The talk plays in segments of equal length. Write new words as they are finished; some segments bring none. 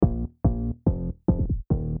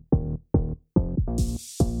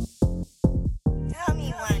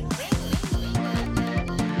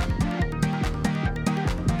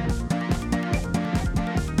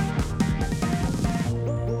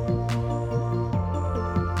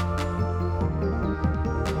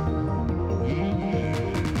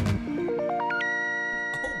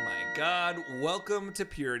welcome to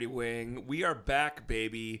Purity Wing. We are back,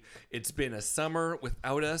 baby. It's been a summer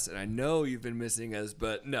without us, and I know you've been missing us,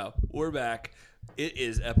 but no, we're back. It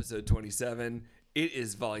is episode 27. It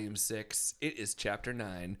is volume 6. It is chapter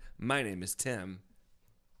 9. My name is Tim.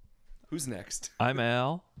 Who's next? I'm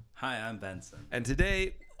Al. Hi, I'm Benson. And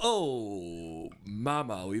today, oh,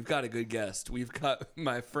 mama, we've got a good guest. We've got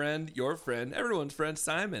my friend, your friend, everyone's friend,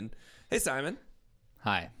 Simon. Hey, Simon.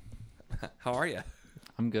 Hi. How are you?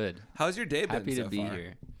 I'm good. How's your day been Happy so to be far?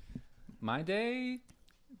 here. My day,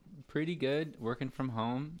 pretty good. Working from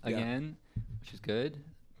home again, which is good.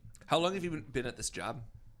 How long have you been at this job?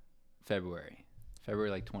 February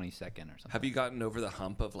like 22nd or something. Have you gotten over the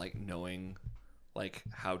hump of like knowing like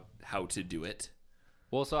how to do it?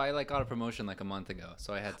 Well, so I got a promotion like a month ago,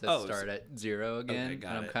 so I had to start at zero again. Okay, got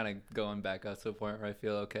and I'm it. kind of going back up to the point where I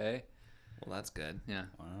feel okay. Well, that's good. Yeah.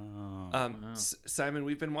 Wow. Simon,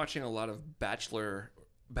 we've been watching a lot of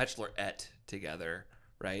Bachelorette together,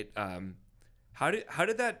 right? How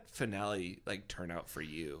did that finale like turn out for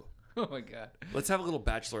you? Oh my god. Let's have a little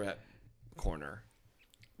Bachelorette corner.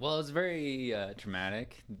 Well, it's very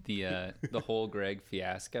dramatic. The whole Greg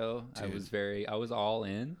fiasco. Dude. I was all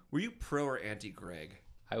in. Were you pro or anti Greg?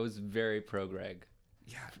 I was very pro Greg.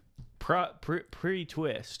 Yeah.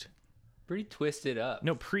 Pre-twist. Pretty twisted up.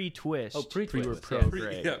 No, pre-twist. Oh, pre-twist, You were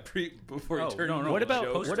yeah. pro Greg. Before you Oh, turn. no, into no. What a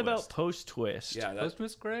about show. post-twist? Yeah,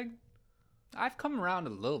 Post-twist Greg? I've come around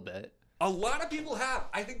a little bit. a lot of people have.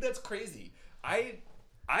 I think that's crazy.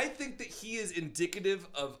 I think that he is indicative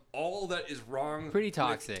of all that is wrong. Pretty with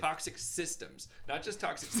toxic. toxic systems, not just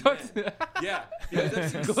toxic men. Yeah, because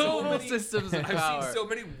I've seen so Global many, systems of I've power. seen so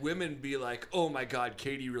many women be like, "Oh my God,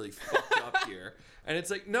 Katie really fucked up here," and it's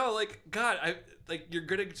like, no, like God, you're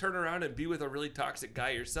gonna turn around and be with a really toxic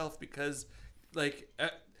guy yourself because,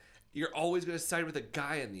 you're always gonna side with a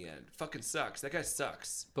guy in the end. Fucking sucks. That guy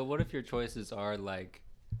sucks. But what if your choices are like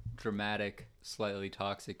dramatic, slightly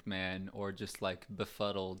toxic man, or just like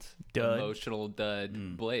befuddled, Dud. emotional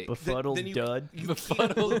dud Blake? Befuddled Then you- dud. you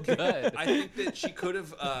Befuddled dud. I think that she could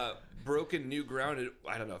have broken new ground.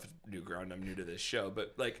 I don't know if it's new ground. I'm new to this show,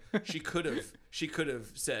 but like she could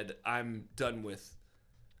have said, "I'm done with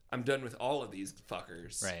all of these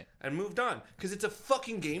fuckers," Right. and moved on because it's a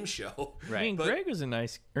fucking game show. Right. I mean, But- Greg was a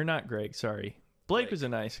nice, or not Greg, sorry. Blake was a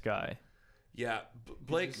nice guy. Yeah,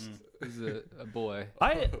 Blake. He's a boy.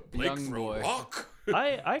 Blake young throw boy. rock.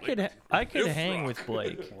 I could Riff hang rock. with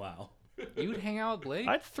Blake. Wow. You would hang out with Blake?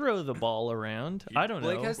 I'd throw the ball around. I don't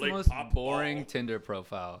Blake know. has the Blake most pop boring ball. Tinder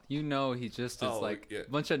profile. You know he just is Oh, like yeah. a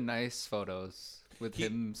bunch of nice photos with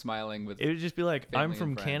him smiling with It would just be like, family I'm and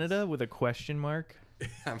from friends. Canada with a question mark.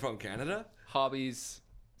 I'm from Canada. hobbies,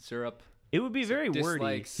 syrup. It would be very wordy.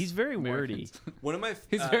 Dislikes He's very wordy. Americans. One of my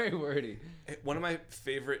He's very wordy. One of my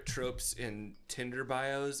favorite tropes in Tinder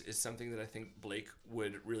bios is something that I think Blake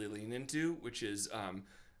would really lean into, which is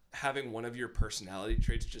having one of your personality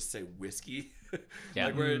traits just say whiskey. Yeah.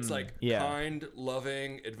 Like where it's like yeah. kind,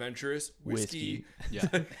 loving, adventurous, whiskey. Yeah.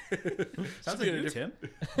 Sounds like you, Tim.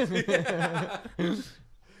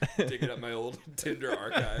 Digging up my old Tinder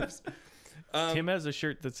archives. Tim has a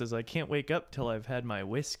shirt that says, I can't wake up till I've had my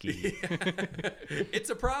whiskey. It's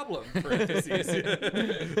a problem, parentheses.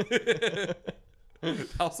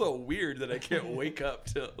 Also weird that I can't wake up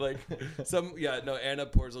till like Anna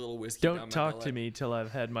pours a little whiskey down my Don't talk to gullet. me till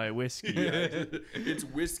I've had my whiskey. It's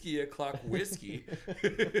whiskey o'clock whiskey.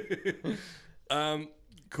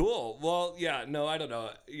 Cool. Well, yeah, no, I don't know.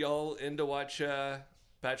 Y'all in to watch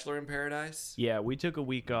Bachelor in Paradise? Yeah, we took a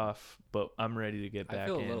week off, but I'm ready to get back I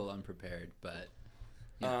feel in. a little unprepared, but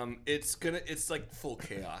It's like full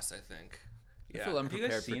chaos, I think. I Yeah. feel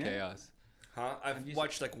unprepared for seen it? chaos. Huh? I've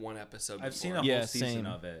watched like one episode I've seen before. a Yeah, whole season same.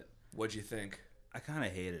 of it. What'd you think? I kind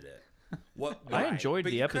of hated it. What? I why? enjoyed But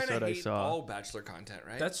the you kinda episode I hate saw. all Bachelor content,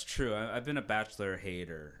 right? That's true. I've been a Bachelor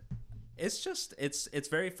hater. It's just it's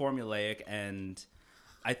very formulaic, and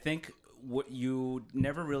I think what you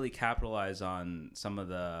never really capitalize on some of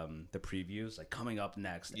the previews, like coming up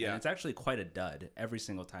next. Yeah. And it's actually quite a dud every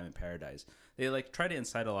single time in Paradise. They like try to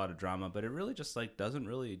incite a lot of drama, but it really just like doesn't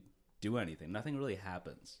really do anything. Nothing really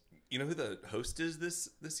happens. You know who the host is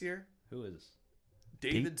this year? Who is?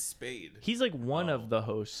 David Spade. He's like one of the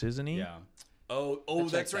hosts, isn't he? Yeah. Oh, That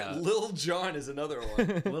that's checks right. out. Lil Jon is another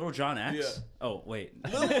one. Little John X? Yeah. Oh, wait.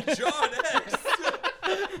 Lil Jon X.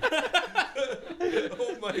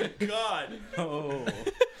 Oh my God. Oh.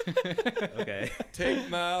 Okay. Take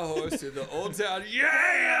my horse to the old town.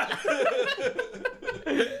 Yeah.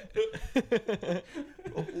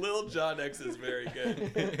 Lil Jon X is very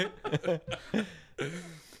good.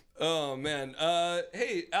 Oh man.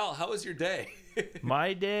 Hey Al, how was your day?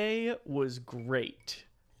 My day was great.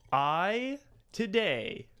 I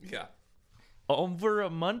today, Yeah. over a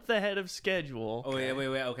month ahead of schedule. Oh wait.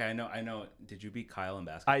 Okay, I know. Did you beat Kyle in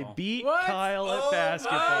basketball? I beat What? Kyle at Oh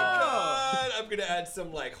basketball. my God. I'm gonna add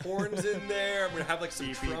some like horns in there. I'm gonna have like some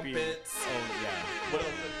Beep, beep, beep. trumpets. Oh yeah. What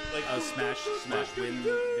else? Like Smash win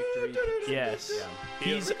victory. Yes. Yeah.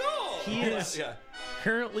 Here He's we go. he is Yeah.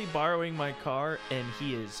 currently borrowing my car, and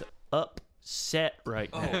he is upset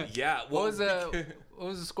right now. Oh yeah. What was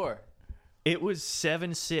the score? It was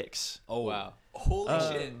 7-6. Oh Wow. Holy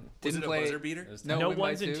shit! Was Didn't it a play- buzzer beater? It was No, No win by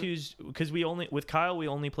ones and two? twos because with Kyle we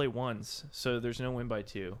only play ones, so there's no win by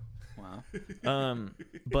two. Wow.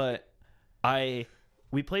 But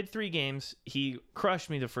we played 3 games. He crushed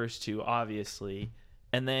me the first 2, obviously,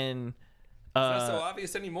 and then It's not so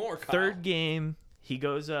obvious anymore. Kyle. third game he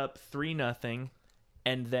goes up 3-0,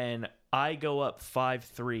 and then I go up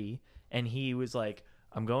 5-3, and he was like,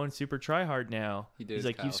 I'm going super try hard now. He did He's his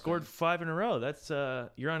like, Kyle you scored thing. 5 in a row. That's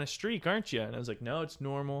you're on a streak, aren't you? And I was like, no, it's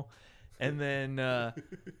normal. And then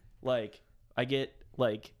like I get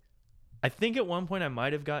like I think at one point I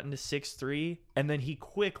might have gotten to 6-3, and then he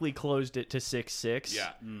quickly closed it to 6-6.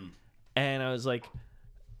 Yeah. And I was like,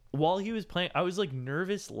 while he was playing, I was like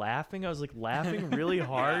nervous laughing. I was like laughing really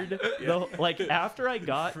hard. Like after I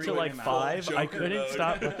got to like him out. 5, I Joker couldn't mode.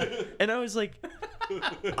 stop. And I was like,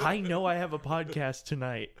 I know I have a podcast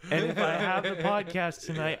tonight. And if I have a podcast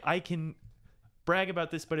tonight, I can brag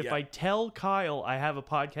about this. But if Yeah. I tell Kyle I have a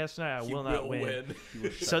podcast tonight, I He will not win.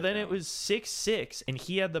 So then it was 6-6, and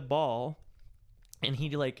he had the ball, and he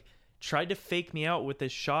like tried to fake me out with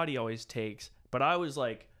this shot he always takes. But I was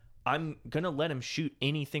like, I'm gonna let him shoot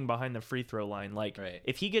anything behind the free throw line. Like Right.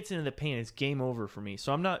 if he gets into the paint, it's game over for me.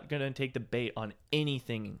 So I'm not gonna take the bait on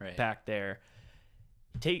anything Right. back there.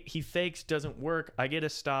 He fakes, doesn't work. I get a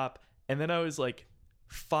stop, and then I was like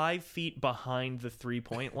 5 feet behind the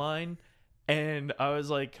 3-point line, and I was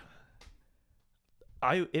like,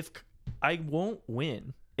 I won't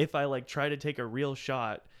win if I like try to take a real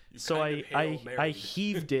shot. So kind of I Hail I Married.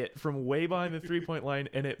 heaved it from way behind the 3-point line,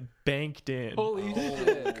 and it banked in. Holy Oh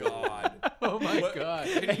shit. God. Oh my What- god.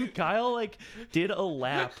 And Kyle like did a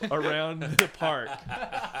lap around the park.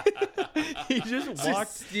 He just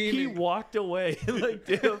walked. He steaming. walked away and like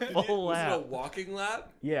did a full Was it a lap. walking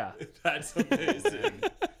lap? Yeah. That's amazing.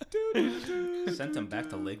 Sent him back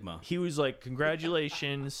to Ligma. He was like,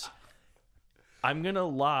 "Congratulations. I'm gonna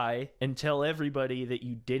lie and tell everybody that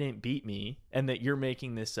you didn't beat me and that you're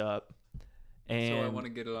making this up." And So I want to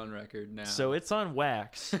get it on record now. so it's on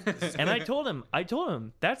wax. And I told him,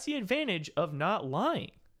 that's the advantage of not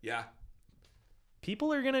lying. Yeah.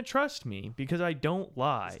 People are gonna trust me because I don't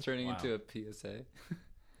lie. it's turning Wow. into a PSA.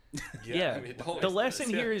 Yeah, I mean, it always the lesson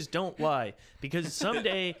does, yeah. here is don't lie, because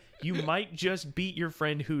someday you might just beat your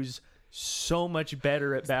friend who's so much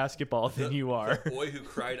better at basketball than you are. The boy who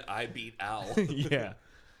cried, "I beat Al." Yeah.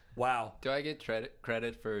 Wow. Do I get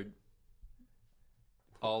credit for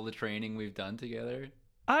all the training we've done together?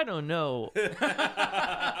 I don't know.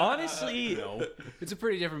 Honestly, It's a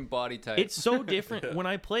pretty different body type. it's so different when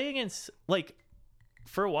I play against, like,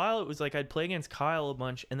 for a while it was like I'd play against Kyle a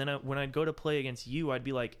bunch, and then when I'd go to play against you, I'd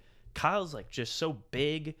be like, Kyle's like just so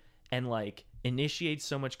big and like initiates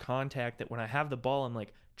so much contact that when I have the ball, I'm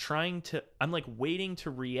like I'm like waiting to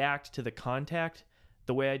react to the contact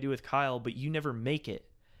the way I do with Kyle, but you never make it.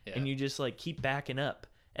 Yeah. And you just like keep backing up.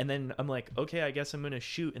 And then I'm like, okay, I guess I'm going to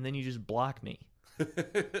shoot. And then you just block me.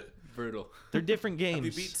 brutal. They're different games. Have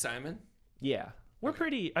you beat Simon? Yeah. We're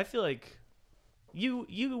pretty, I feel like you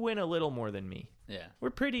win a little more than me. Yeah. We're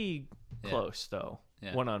pretty Yeah. close though.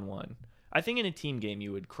 Yeah. 1-on-1. I think in a team game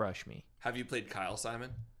you would crush me. Have you played Kyle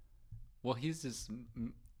Simon? Well, he's just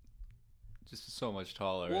so much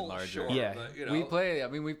taller and Well, larger. sure, Yeah. but, you know, We played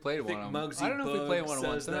think one-on-one. Muggsy I don't know if we played Bogues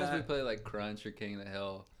one-on-one. says Sometimes we that. play like Crunch or King of the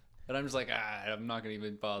Hill. But I'm just like, I'm not going to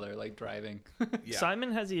even bother like driving. Yeah.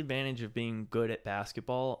 Simon has the advantage of being good at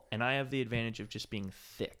basketball, and I have the advantage of just being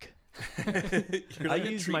thick. You're I like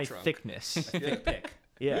a use tree my trunk. thickness. Thick pick.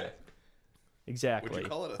 Yeah. Exactly. What'd you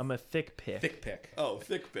call it? I'm a thick pick. Thick pick. Oh,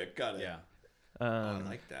 thick pick. Got it. Yeah. I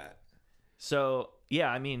like that. So, yeah,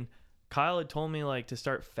 I mean, Kyle had told me, like, to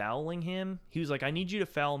start fouling him. He was like, I need you to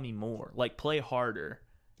foul me more. Like, play harder.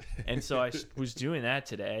 And so I was doing that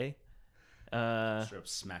today. Straight up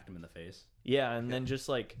smacked him in the face. Yeah, and then just,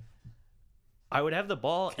 like, I would have the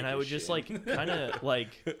ball, and I his would just, shin. like, kind of, like,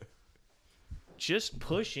 just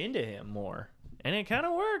push into him more. And it kind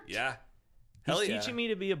of worked. Yeah. He's Hell yeah. teaching me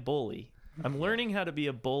to be a bully. I'm learning how to be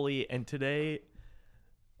a bully, and today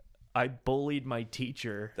I bullied my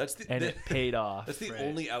teacher, That's the- and the- it paid off. That's the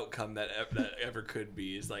only outcome that ever could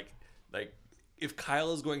be is like if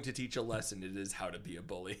Kyle is going to teach a lesson, it is how to be a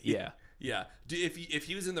bully. Yeah. Yeah. If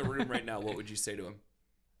he was in the room right now, what would you say to him?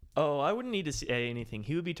 Oh, I wouldn't need to say anything.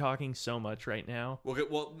 He would be talking so much right now.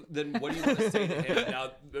 Well, then what do you want to say to him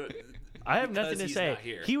now? I have nothing to he's say. not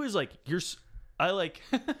here. He was like, he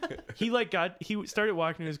started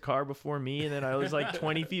walking to his car before me, and then I was like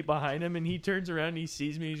 20 feet behind him, and he turns around and he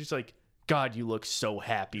sees me. He's just like, God, you look so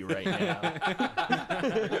happy right now.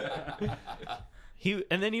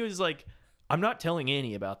 And then he was like, I'm not telling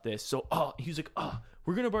Annie about this. So, he was like,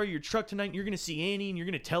 we're going to borrow your truck tonight, and you're going to see Annie, and you're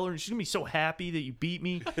going to tell her, and she's going to be so happy that you beat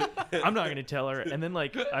me. I'm not going to tell her. And then,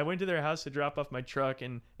 like, I went to their house to drop off my truck,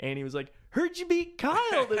 and Annie was like, heard you beat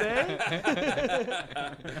Kyle today.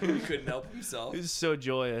 He couldn't help himself. It was so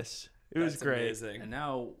joyous. It was That's great. amazing. And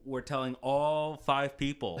now we're telling all 5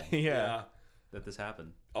 people Yeah. that this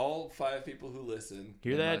happened. All 5 people who listen.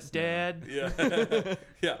 Hear They that, must know. Dad? Yeah.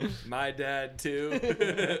 Yeah. My dad, too.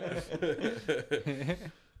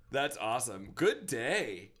 That's awesome. Good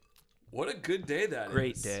day. What a good day that is.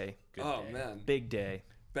 Great day. Good Oh, day. man. Big day.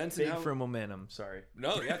 Benson, Big how... for momentum. Sorry.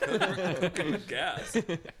 No, yeah, cooking with gas.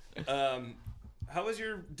 How was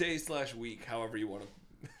your day/week, however you want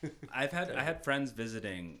to... I had friends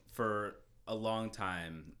visiting for a long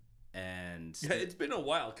time, and Yeah, it's been a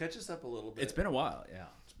while. Catch us up a little bit. it's been a while. Yeah,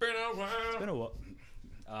 It's been a while. it's been a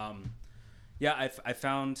while. Yeah, I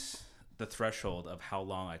found the threshold of how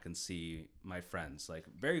long I can see my friends, like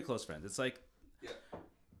very close friends. It's like Yeah.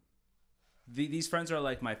 these friends are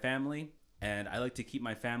like my family, and I like to keep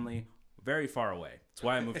my family very far away. That's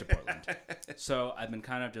why I moved to Portland. So I've been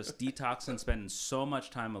kind of just detoxing, spending so much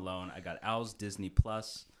time alone. I got Al's Disney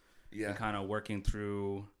Plus. Yeah. And kind of working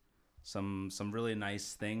through some really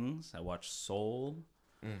nice things. I watched Soul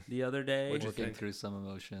the other day. What'd you Working think? through some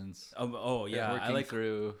emotions. Oh yeah, Working I like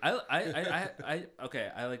through. I okay.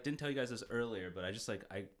 I like didn't tell you guys this earlier, but I just like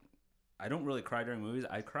I don't really cry during movies.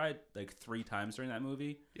 I cried like 3 times during that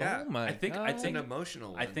movie. Yeah. Oh my I think- God. I It's think- an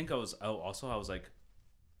emotional one. I think I was I was like,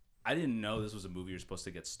 I didn't know this was a movie you're supposed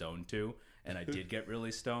to get stoned to, and I did get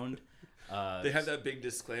really stoned. they have that big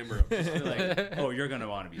disclaimer. Of just like, oh, you're gonna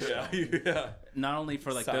want to be yeah, stoned. yeah. Not only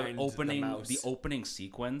for like Signed the opening, mouse. the opening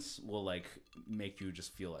sequence will like make you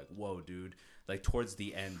just feel like, whoa, dude. Like towards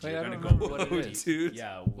the end, Wait, you're I gonna don't go, remember what it Whoa, is. dude.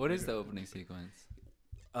 yeah. What is the opening sequence?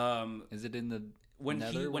 Is it in the when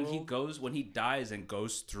Netherworld? when he dies and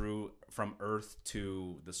goes through from Earth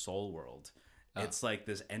to the Soul World? It's like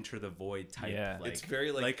this Enter the Void type. Yeah. like, It's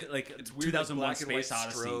very like it's weird, 2001 black and white Space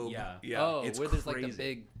Odyssey. strobe. Yeah, Yeah. Oh, it's where there's like the crazy.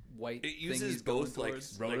 big white. It thing uses he's going both like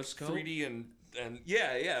towards. Rotoscope? 3D and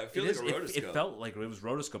yeah. It It, feels is, like a rotoscope. it felt like it was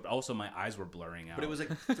rotoscope. Also, my eyes were blurring out. but it was like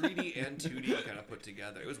 3D and 2D kind of put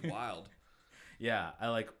together. It was wild. yeah. I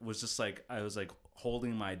like was just like I was like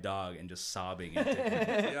holding my dog and just sobbing into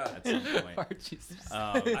him Yeah. at some point. Archie's just-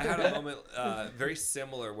 I had a moment very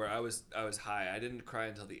similar where I was high. I didn't cry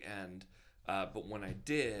until the end, but when I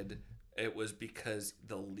did, it was because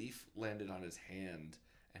the leaf landed on his hand,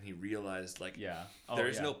 and he realized like Yeah. Oh, there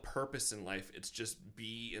is yeah. no purpose in life. It's just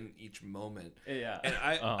be in each moment. Yeah. And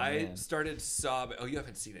I man. started sobbing. Oh, you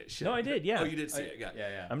haven't seen it? Shit. No, I did, yeah. Oh, you did see it? Yeah.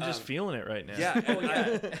 Yeah. I'm just feeling it right now. Yeah,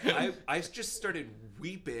 and I just started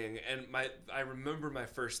weeping, and I remember my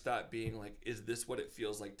first thought being like, "Is this what it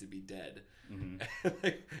feels like to be dead?" Mm-hmm.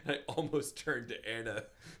 And I almost turned to Anna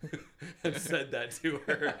and said that to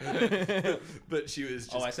her, but she was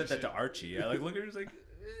just. Oh, I said that to Archie. I like look at her, like,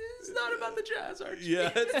 it's not about the jazz, Archie.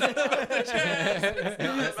 Yeah, it's not about the jazz. It's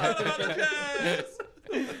not about the jazz.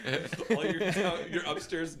 All your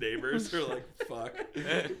upstairs neighbors are like, "Fuck!"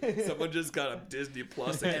 Someone just got a Disney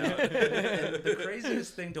Plus account. And the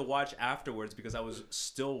craziest thing to watch afterwards, because I was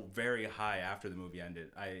still very high after the movie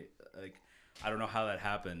ended. I don't know how that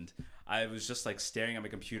happened. I was just like staring at my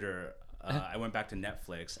computer. I went back to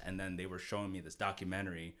Netflix, and then they were showing me this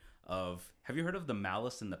documentary of. Have you heard of The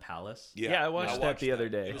Malice in the Palace? Yeah, I watched that the other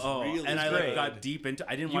day. It was Oh, really and I great. like got deep into.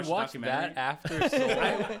 I didn't You watch the watched documentary. that after Soul?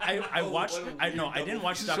 I watched. what a I no, weird I didn't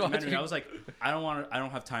watch the double- documentary. I was like, I don't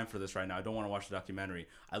have time for this right now. I don't want to watch the documentary.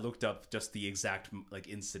 I looked up just the exact like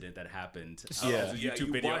incident that happened. Yeah. It was a Yeah, YouTube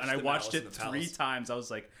you video, watched and I the watched Malice in it the 3 Palace. times. I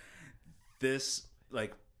was like, this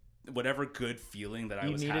like whatever good feeling that I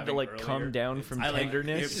You was needed to having like earlier, come down from I like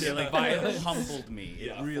tenderness. it like humbled me. It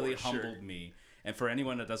Yeah, really for sure. humbled me. And for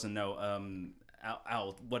anyone that doesn't know,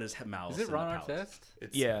 Al, what is Malice? Is it in Ron the Palace? Artest?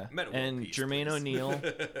 It's Yeah, Meta World and Peace, Jermaine please. O'Neal.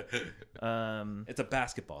 It's a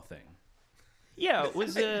basketball thing. Yeah, it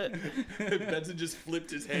was Benson just flipped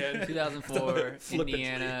his hand. 2004, Flippantly.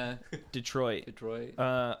 Indiana, Detroit. Detroit.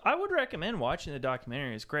 I would recommend watching the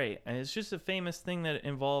documentary. It's great, and it's just a famous thing that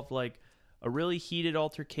involved like a really heated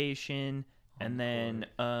altercation, and then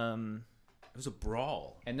It was a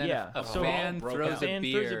brawl. And then yeah, a so fan broke throws out. a fan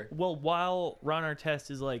beer. while Ron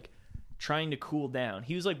Artest is like trying to cool down.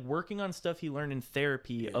 He was like working on stuff he learned in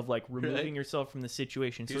therapy of like removing Right. yourself from the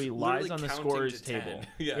situation. So He's he lies literally on the counting scorer's to 10. table.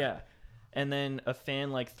 Yeah. And then a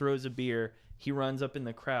fan like throws a beer. He runs up in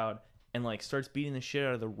the crowd and like starts beating the shit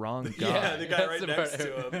out of the wrong guy. Yeah, the guy That's right the next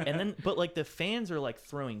part. to him. And then, but like the fans are like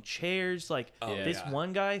throwing chairs. Like Oh, this yeah.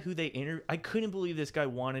 one guy who they interviewed, I couldn't believe this guy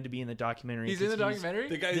wanted to be in the documentary. He's in the 'cause documentary.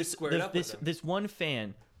 The guy who squared up with him. This one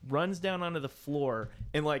fan runs down onto the floor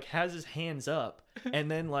and like has his hands up,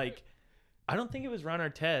 and then like I don't think it was Ron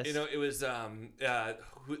Artest. You know, it was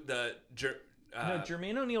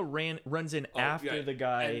Jermaine O'Neal runs in after yeah, the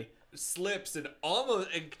guy. and slips and almost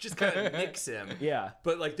it just kind of nicks him. Yeah.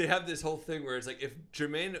 But like they have this whole thing where it's like if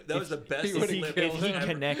Jermaine that was the best he would've slip killed he's him. ever-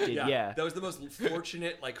 Connected, yeah. That was the most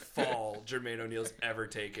fortunate like fall Jermaine O'Neal's ever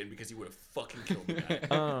taken because he would have fucking killed the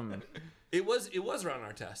guy. It was Ron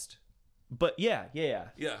Artest. But yeah.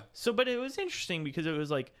 Yeah. So, but it was interesting because it was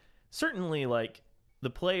like certainly like the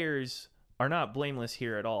players are not blameless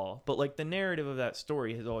here at all. But like the narrative of that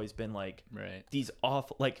story has always been like Right. these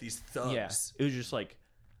awful, like These thugs. Yeah, it was just like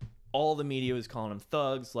all the media was calling them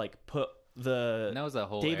thugs. Like put the And that was that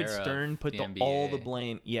whole David era of Stern put the all the NBA.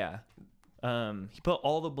 blame. Yeah, he put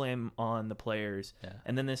all the blame on the players. Yeah.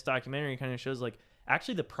 And then this documentary kind of shows like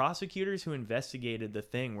actually the prosecutors who investigated the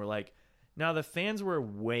thing were like, now the fans were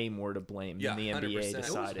way more to blame Yeah, than the 100%. NBA It was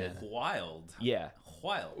decided. Wild. Yeah.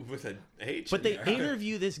 Wild. With an H. But in they there.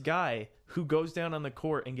 interview this guy who goes down on the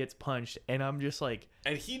court and gets punched, and I'm just like,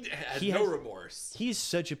 and he had He no has- remorse. he's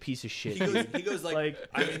such a piece of shit. He goes, dude. he goes like, Like-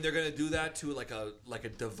 I mean, they're gonna do that to like a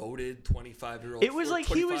devoted 25-year-old. It was like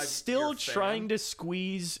he was still trying to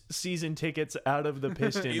squeeze season tickets out of the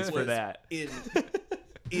Pistons for that.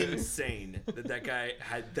 Insane that guy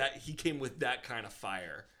had that. He came with that kind of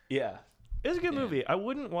fire. Yeah. It was a good movie. I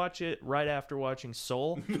wouldn't watch it right after watching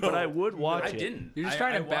Soul, but I would watch I it. didn't. You're just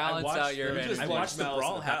trying to balance watched out your the- just I watched watched the Malice in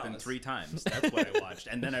brawl the happen Palace. 3 times. That's what I watched,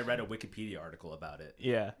 and then I read a Wikipedia article about it.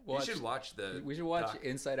 Yeah. Watch- You should watch the. We should watch doc.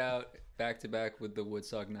 Inside Out back to back with the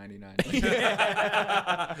Woodstock '99. It's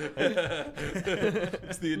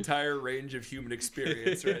the entire range of human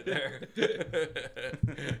experience right there.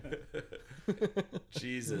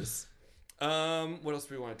 Jesus. What else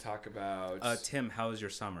do we want to talk about? Tim, how was your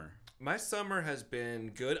summer? My summer has been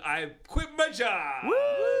good. I quit my job.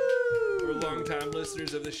 For long-time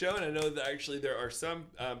listeners of the show, and I know that actually there are some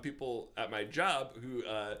people at my job who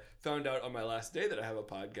found out on my last day that I have a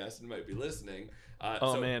podcast and might be listening.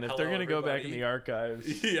 Oh so man, if hello, they're gonna go back in everybody. the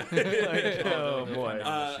archives, Yeah. like, oh boy.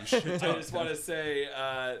 I just want to say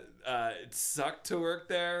it sucked to work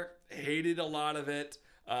there. Hated a lot of it.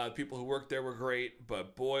 People who worked there were great,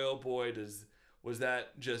 but boy, oh boy, was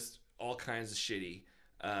that just all kinds of shitty.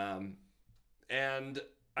 And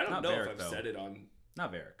I don't Not know Varric, if I've though. said it on.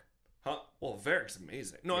 Not Varick. Huh? Well, Varric's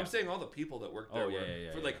amazing. No, I'm Yeah. saying all the people that worked there Oh, were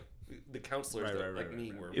yeah, for yeah. like the counselors Right, that right, like right,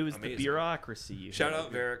 me right, were. It was the amazing. bureaucracy. You Shout had.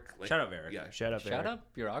 out Varick. Like, Shout out Varick. Yeah. Shout out. Shout Eric.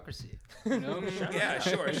 out bureaucracy. You know? Yeah,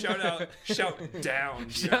 sure. Shout out, shout down,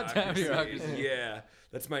 Shout down bureaucracy. bureaucracy. Yeah,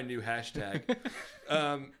 that's my new hashtag.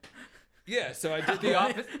 Yeah, so I did The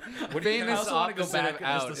opposite. I Famous also wanna go opposite back of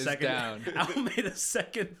just out a is second. down. Al made a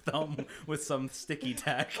second thumb with some sticky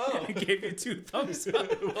tack Oh. and gave you 2 thumbs up.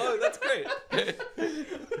 Oh, that's great.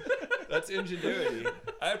 That's ingenuity.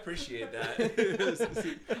 I appreciate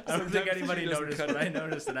that. I don't think anybody noticed, but I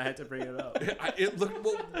noticed and I had to bring it up. It looked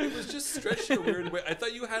well. It was just stretched in a weird way. I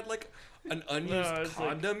thought you had like an unused it's like-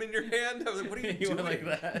 condom in your hand. I was like, "What are you You doing?" went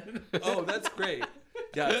like that. Oh, that's great.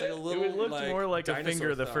 Yeah, it's like a It little. looked like, more like a dinosaur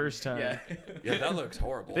finger the thumb. first time. Yeah. Yeah, that looks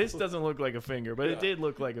horrible. This doesn't look like a finger, but Yeah. it did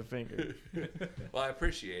look like a finger. Well, I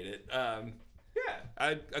appreciate it. Yeah,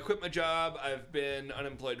 I quit my job. I've been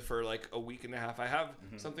unemployed for like a week and a half. I have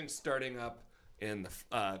something starting up in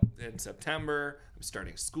September. I'm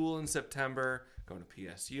starting school in September. Going to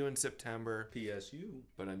PSU in September. PSU.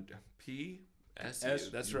 But I'm PSU. SU.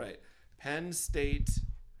 That's right. Penn State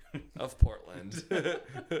of Portland.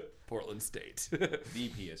 Portland State. The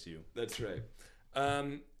PSU. That's right.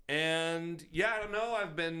 And yeah, I don't know.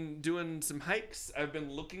 I've been doing some hikes. I've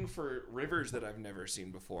been looking for rivers that I've never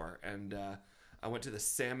seen before. And I went to the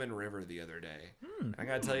Salmon River the other day. I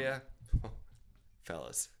got to tell you,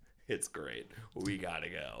 fellas, it's great. We got to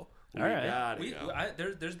go. We All right. got to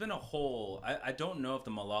go. There's been a whole. I don't know if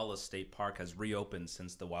the Malala State Park has reopened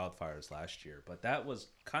since the wildfires last year, but that was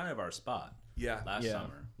kind of our spot. Yeah. Last Yeah.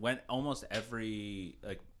 summer, went almost every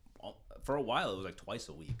for a while it was like twice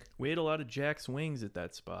a week. We had a lot of Jack's wings at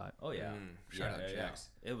that spot. Oh yeah, shout out Jack's.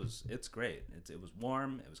 It's great. It was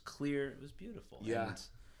warm. It was clear. It was beautiful. Yeah. And,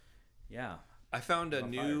 yeah. I found a On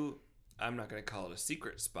new, I'm not going to call it a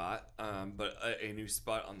secret spot, but a new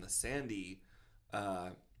spot on the Sandy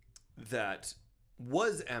that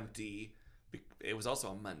was empty It was also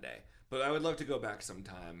a Monday, but I would love to go back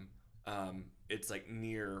sometime. It's like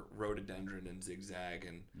near Rhododendron and Zigzag,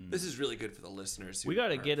 and this is really good for the listeners. We got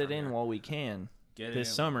to get it in while we can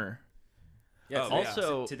this summer. Yeah. Oh,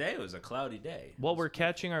 also, today was a cloudy day. While we're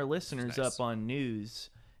catching our listeners nice. up on news,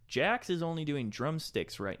 Jax is only doing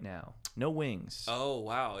drumsticks right now. No wings. Oh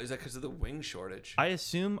wow, is that because of the wing shortage? I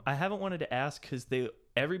assume I haven't wanted to ask because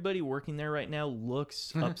everybody working there right now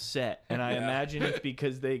looks upset, and I imagine it's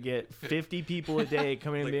because they get 50 people a day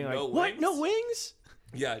coming in and being no like, "What? wings? No wings?"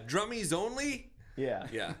 Yeah, drummies only. Yeah.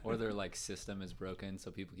 Yeah. Or their like system is broken,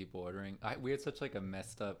 so people keep ordering. We had such like a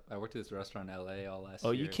messed up. I worked at this restaurant in LA all last year.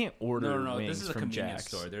 Oh, you can't order No. wings This is a from convenience Jax.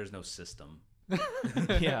 store. There's no system.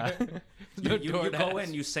 Yeah. You go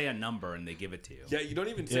in, you say a number, and they give it to you. Yeah, you don't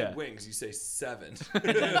even say Yeah. wings. You say 7.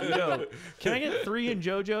 Yo, can I get 3 in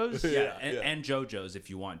JoJo's? Yeah, and JoJo's if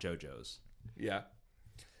you want JoJo's. Yeah.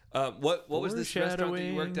 What was this restaurant that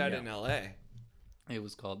you worked at Foreshadowing. in L.A.? It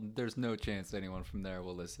was called. There's no chance anyone from there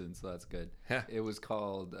will listen, so that's good. Yeah. It was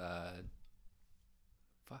called.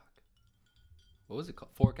 Fuck. What was it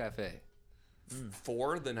called? Four Cafe.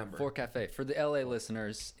 4, the number. Four Cafe for the LA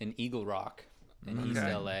listeners in Eagle Rock in East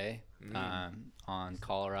Okay. LA, on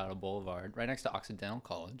Colorado Boulevard, right next to Occidental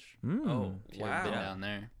College. Oh, If you've ever been wow. down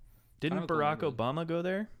there, Didn't Kind of a Barack cool Obama go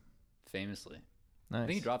there? famously. Nice. I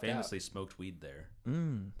think he dropped Famously smoked weed there.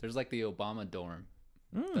 Mm. out. There's like the Obama dorm,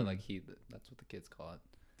 but like that's what the kids call it.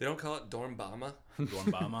 They don't call it Dormbama.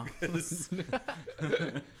 Obama.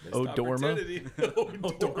 Oh, Dorma. Oh,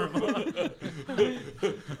 Dorma.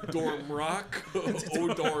 Dorm Rock. Oh,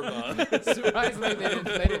 Dorma. Surprisingly, they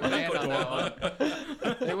didn't land on that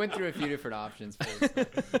one. They went through a few different options first.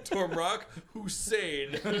 Dorm Rock.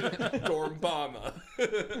 Hussein. Dormbama.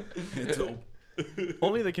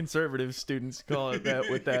 Only the conservative students call it that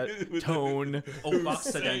with that tone.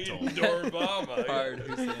 Occidental. Dormbama. Hard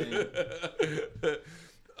Hussein.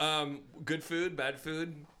 Good food, bad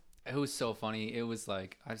food. It was so funny. It was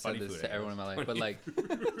like I've said Funny this food, to I everyone in my life, but like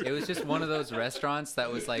it was just one of those restaurants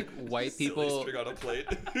that was like white people, String on a plate.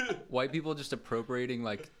 white people just appropriating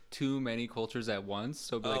like too many cultures at once.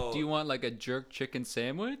 So be like, Oh. do you want like a jerk chicken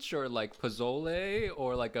sandwich or like pozole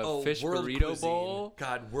or like a fish world burrito cuisine. bowl?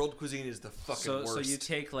 God, world cuisine is the fucking So worst. you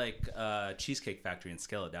take like Cheesecake Factory and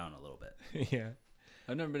scale it down a little bit. Yeah.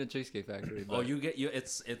 I've never been to Cheesecake Factory. But Oh,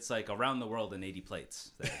 it's like around the world in 80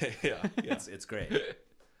 plates. yeah. It's great.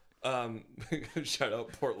 Shout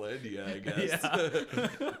out Portlandia, I guess.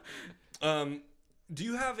 Do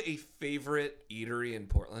you have a favorite eatery in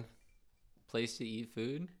Portland? place to eat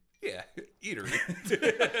food. Yeah, eatery.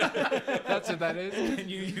 That's what that is. Can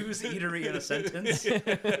you use eatery in a sentence?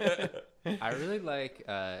 I really like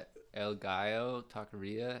El Gallo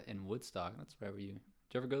Taqueria in Woodstock. That's wherever you.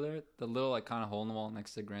 Did you ever go there? The little like kind of hole in the wall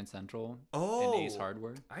next to Grand Central. Oh, and Ace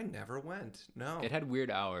Hardware. I never went. No. It had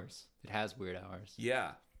weird hours. It has weird hours.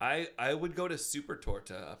 Yeah, I would go to Super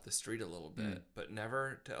Torta up the street a little bit, but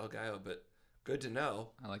never to El Gallo. But good to know.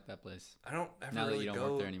 I like that place. I don't ever Now that really you don't go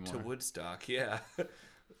work there to anymore. Woodstock. Yeah,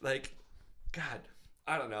 like, God,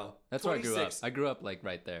 I don't know. That's where I grew up. 26 I grew up like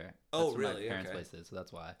right there. Oh, That's where really? My parents' Okay. place is, so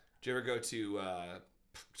that's why. Did you ever go to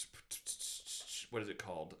what is it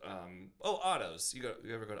called? Otto's. You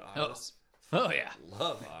ever go to Otto's? Oh yeah,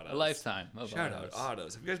 Love Otto's. a lifetime of Shout Otto's. out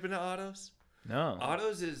Otto's. Have you guys been to Otto's? No.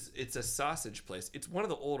 Otto's it's a sausage place. It's one of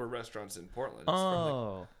the older restaurants in Portland. It's from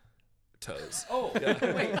Oh. like Toes. Oh,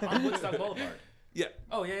 wait, on Woodstock Boulevard. Yeah.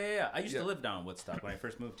 Oh, yeah. I used Yeah. to live down in Woodstock when I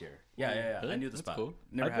first moved here. Yeah. Really? I knew the That's spot. cool.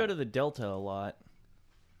 Never I'd had go it. to the Delta a lot.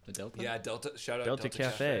 The Delta. Yeah, Delta. Shout out Delta Delta,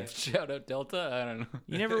 Cafe. Shout out Delta. I don't know.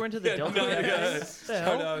 You never went to the Delta Cafe? yeah. What the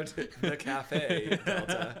Shout hell? out the cafe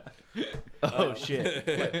Delta. Oh, shit.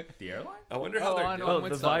 The airline? I wonder how they're doing. Oh, the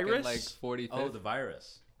Woodstock at, virus? Like 45th. Oh, the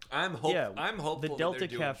virus. I'm Yeah, hopeful the that Delta they're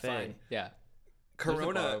doing Cafe. fine. Yeah. There's a bar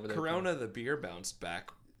Corona, over there, Corona, the beer bounced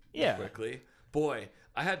back Yeah. quickly. Boy,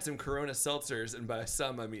 I had some Corona seltzers, and by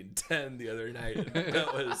some I mean 10 the other night. And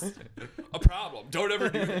that was a problem. Don't ever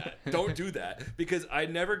do that. Don't do that because I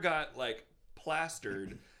never got like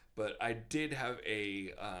plastered, but I did have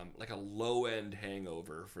a like a low end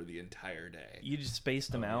hangover for the entire day. You just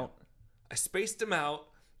spaced them out? I spaced them out,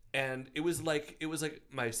 and it was like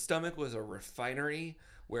my stomach was a refinery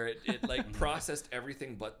where it like processed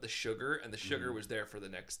everything but the sugar, and the sugar was there for the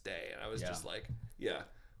next day, and I was just like, yeah,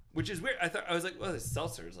 which is weird. I was like, well, it's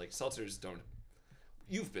seltzers. Like seltzers don't.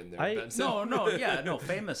 You've been there, Benson. No.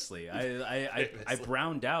 Famously, I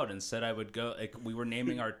browned out and said I would go. Like we were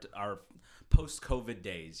naming our post-COVID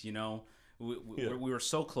days. You know, we were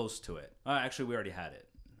so close to it. Actually, we already had it.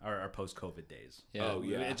 Our post-COVID days. Yeah. Oh,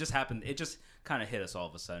 yeah. It just happened. It just kind of hit us all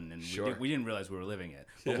of a sudden, and Sure. we didn't realize we were living it.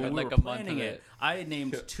 But when we Like were a month planning of it, it. I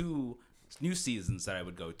named two New Seasons that I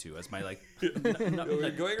would go to as my like We're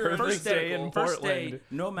going around Perfect the day in circle. first day, Portland.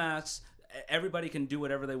 no masks. Everybody can do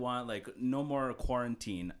whatever they want. Like no more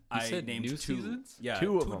quarantine. I said named New two. Seasons? Yeah,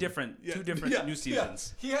 Two of two them. different Yeah, New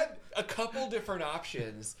Seasons. He had a couple different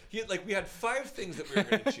options. We had 5 things that we were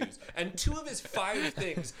going to choose, and 2 of his 5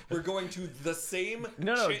 things were going to the same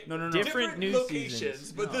No, no. different New locations,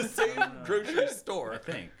 Seasons. but the same grocery store. I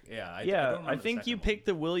think. Yeah. I Yeah, don't remember I the think you second one. picked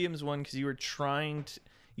the Williams one because you were trying to.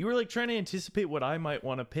 You were like trying to anticipate what I might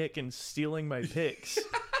want to pick and stealing my picks.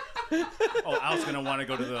 Oh, I was gonna want to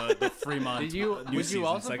go to the Fremont. Did you? New Would Seasons. you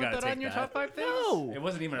also I put gotta that take on your that. top 5 things? No. It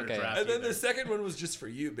wasn't even a Okay. draft. And then either. the second one was just for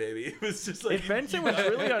you, baby. It was just like If Benson was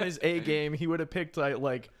really on his A game, he would have picked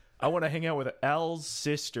like I want to hang out with Al's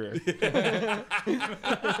sister. that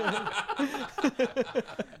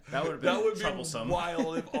would have been that would troublesome. be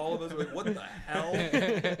wild if all of us were like, what the hell?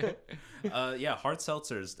 Yeah, hard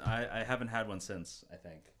seltzers. I haven't had one since. I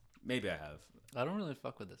think maybe I have. I don't really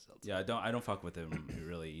fuck with this. Yeah, I don't fuck with them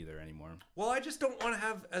really either anymore. Well, I just don't want to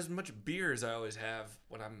have as much beer as I always have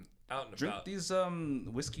when I'm out and Drink about. these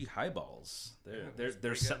whiskey highballs. They're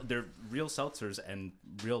pretty good. they're real seltzers and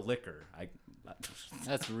real liquor.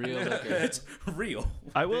 That's real liquor. It's real.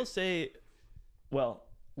 I will say, well,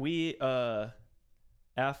 we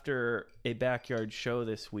after a backyard show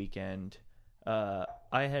this weekend, I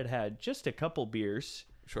had just a couple beers,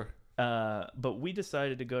 Sure. but we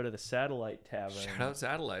decided to go to the Satellite Tavern Shout out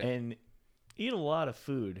Satellite. and eat a lot of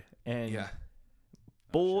food. And yeah.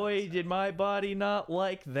 boy, did my body not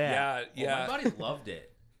like that. Yeah. My body loved it.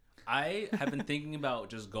 I have been thinking about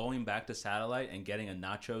just going back to Satellite and getting a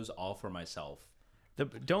nachos all for myself.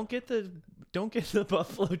 Don't get the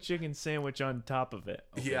buffalo chicken sandwich on top of it.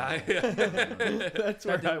 Yeah. That's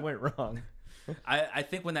where I went wrong. I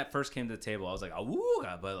think when that first came to the table, I was like, "Ooh,"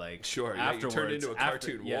 but like Sure, yeah, you afterwards, turned into a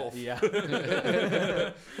cartoon wolf. Yeah.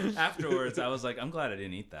 Afterwards, I was like, "I'm glad I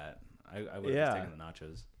didn't eat that. I would have Yeah. taken the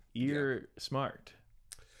nachos." You're smart.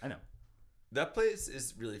 I know. That place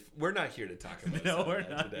is really. We're not here to talk about No, we're Satellite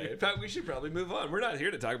not today. here. In fact, we should probably move on. We're not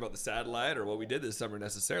here to talk about the Satellite or what we did this summer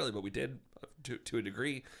necessarily, but we did to a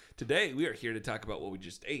degree. Today, we are here to talk about what we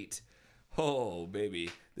just ate. Oh, baby.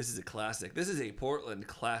 This is a classic. This is a Portland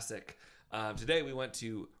classic. Today, we went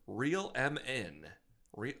to Real MN.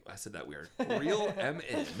 I said that weird. Real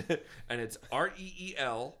MN. And it's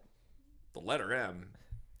REEL, the letter M,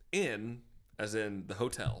 in, as in the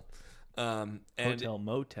hotel. And Hotel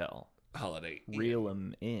Motel. Holiday Inn. Reel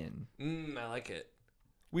 'em in. I like it.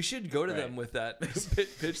 We should go to them Right. with that.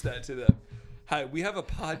 Pitch that to them. Hi, we have a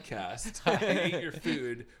podcast. I Eat Your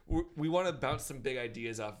Food. We want to bounce some big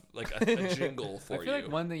ideas off, like a jingle I for feel you.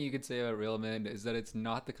 like one thing you could say about Real Men is that it's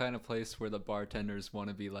not the kind of place where the bartenders want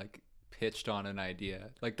to be like pitched on an idea.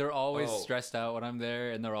 Like they're always Oh. stressed out when I'm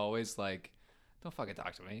there, and they're always like, "Don't fucking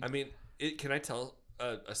talk to me." I mean, can I tell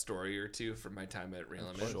a story or two from my time at Real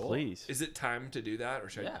M? Sure. Please. Is it time to do that, or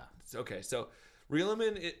should Yeah. I? Okay, so Real M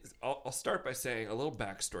is. I'll start by saying a little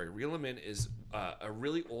backstory. Real M is a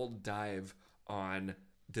really old dive on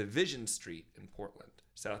Division Street in Portland,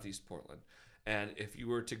 Southeast Portland. And if you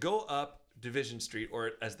were to go up Division Street,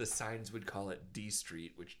 or as the signs would call it, D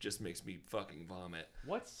Street, which just makes me fucking vomit.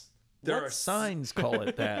 There What are signs call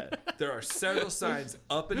it that? There are several signs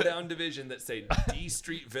up and down Division that say D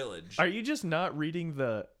Street Village. Are you just not reading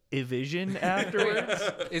the Evision afterwards?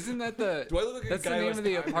 Isn't that the? Do I look like a that's the guy who name has of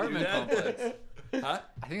the time to do apartment that? complex. Huh?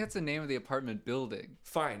 I think that's the name of the apartment building.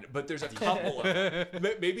 Fine, but there's a couple of them.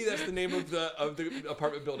 Maybe that's the name of the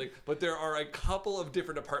apartment building, but there are a couple of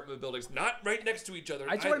different apartment buildings, not right next to each other.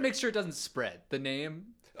 I just want to make sure it doesn't spread. The name.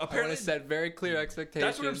 I want Apparently- to set very clear expectations.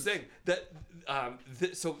 That's what I'm saying. That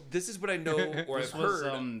so this is what I know or I've This was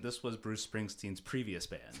heard. this was Bruce Springsteen's previous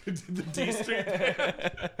band. The D Street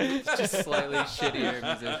Just slightly shittier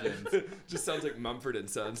musicians. just sounds like Mumford and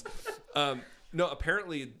Sons. No,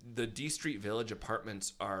 apparently the D Street Village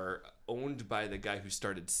apartments are owned by the guy who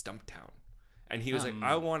started Stumptown. And he was like,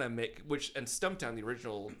 I want to make, and Stumptown, the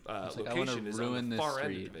original like, I wanna location, is on ruin the this far end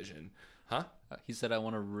of street. Division. Huh? He said, "I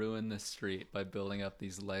want to ruin this street by building up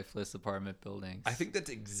these lifeless apartment buildings." I think that's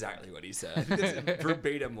exactly what he said. I think that's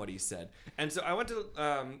verbatim what he said. And so I went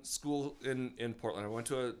to school in Portland. I went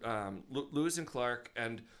to Lewis and Clark,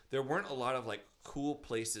 and there weren't a lot of like cool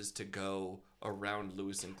places to go around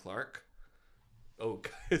Lewis and Clark. Oh,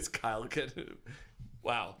 it's Kyle.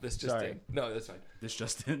 Wow, this just Sorry. in. No, that's fine. This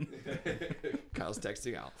just in. Kyle's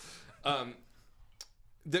texting Al.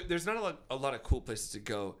 There's not a lot of cool places to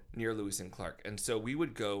go near Lewis and Clark, and so we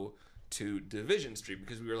would go to Division Street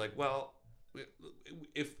because we were like, well,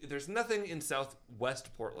 if there's nothing in Southwest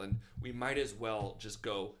Portland, we might as well just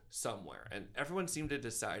go somewhere. And everyone seemed to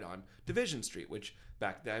decide on Division Street, which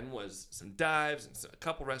back then was some dives and a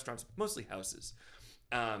couple restaurants, mostly houses.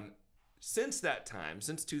 Since that time,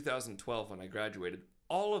 since 2012 when I graduated,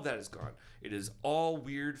 all of that is gone. It is all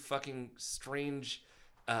weird, fucking strange,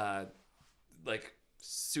 like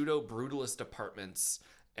pseudo-brutalist apartments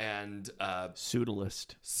and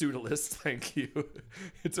Pseudolist. pseudolist. Thank you.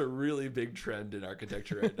 It's a really big trend in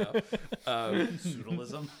architecture right now.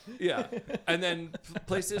 Feudalism. Yeah, and then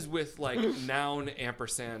places with like noun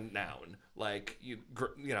ampersand noun, like you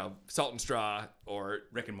know, Salt and Straw or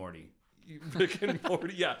Rick and Morty. Rick and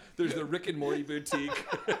Morty. Yeah, there's the Rick and Morty boutique.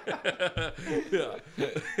 Yeah,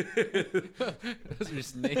 Those are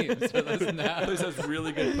just names for those now. place has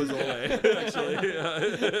really good pozole, actually.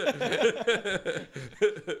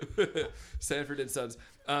 Sanford and Sons,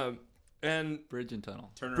 and Bridge and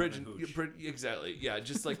Tunnel. Turner Bridge, and Hooch. exactly. Yeah,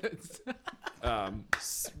 just like a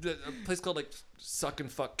place called like Suck and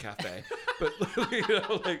Fuck Cafe, but you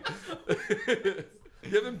know, like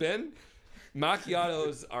you haven't been.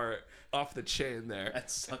 Macchiatos are off the chain there.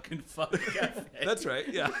 At Suck and Fuck Cafe. That's right.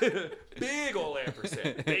 Yeah, big old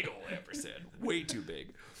ampersand. Big old ampersand. Way too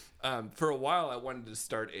big. For a while, I wanted to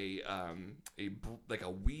start a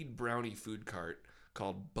weed brownie food cart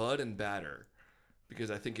called Bud and Batter,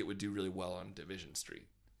 because I think it would do really well on Division Street.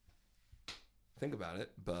 Think about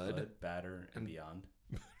it, Bud, Batter, and Beyond.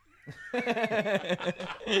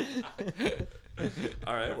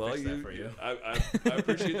 All right, well, fix that for you. I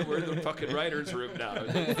appreciate the word the fucking writer's room now.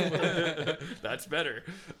 That's better.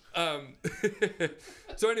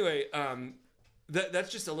 So anyway,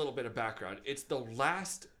 that's just a little bit of background. It's the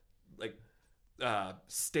last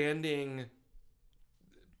standing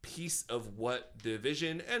piece of what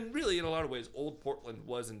Division, and really in a lot of ways Old Portland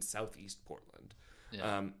was in Southeast Portland.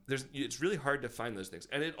 Yeah. It's really hard to find those things,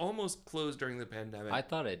 and it almost closed during the pandemic. I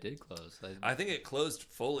thought it did close. I think it closed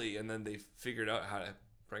fully, and then they figured out how to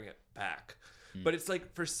bring it back. But it's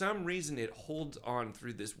like, for some reason, it holds on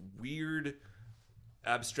through this weird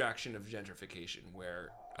abstraction of gentrification where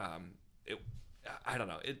I don't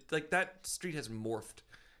know. It like that street has morphed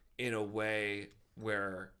in a way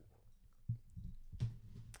where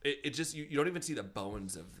it just you don't even see the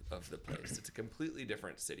bones of the place. It's a completely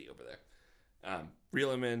different city over there.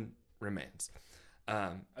 Reelamin remains.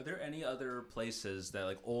 Are there any other places that,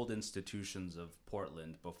 like, old institutions of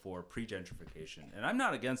Portland before pre-gentrification? And I'm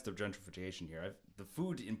not against the gentrification here. The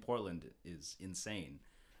food in Portland is insane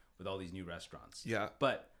with all these new restaurants. Yeah.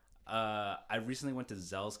 But I recently went to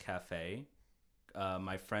Zell's Cafe.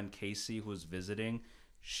 My friend Casey, who was visiting,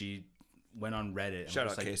 she went on Reddit. And Shout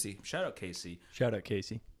was out like, Casey. Shout out Casey. Shout out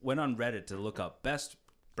Casey. Went on Reddit to look up best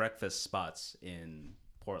breakfast spots in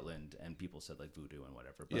Portland, and people said like Voodoo and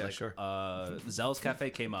whatever. But Yeah, like, sure. Zell's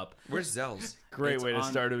Cafe came up. Where's Zell's? Great It's way to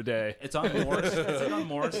on- start a day. It's on Morrison. It's like on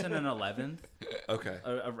Morrison and 11th, Okay.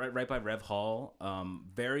 right by Rev Hall.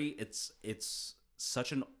 It's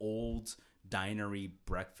such an old dinery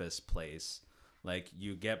breakfast place. Like,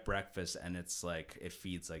 you get breakfast and it's like it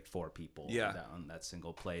feeds like 4 people on that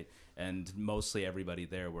single plate, and mostly everybody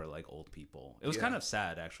there were like old people. It was Yeah. kind of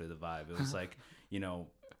sad, actually. The vibe. It was like, you know,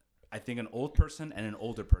 I think an old person and an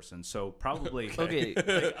older person. So probably Okay.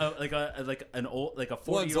 like a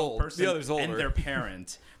 40-year-old old, person the other's older. and their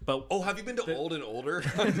parent. But Oh, have you been to Old and Older?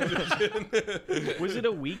 Was it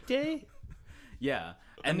a weekday? yeah,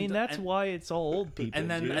 I mean, that's why it's all old people. And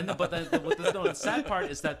then, dude. the sad part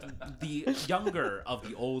is that the younger of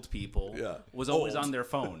the old people Yeah. was always Old. on their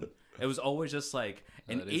phone. It was always just like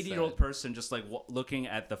an That is 80-year-old sad. person just like looking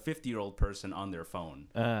at the 50-year-old person on their phone.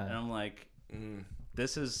 And I'm like,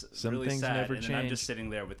 this is Some really things sad. never And then I'm change. just sitting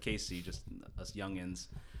there with Casey, just us youngins,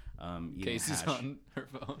 eating Casey's hash. on her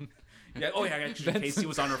phone. Yeah, actually, Casey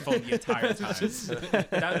was on her phone the entire time. That's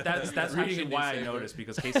Reading actually a why I newspaper. noticed,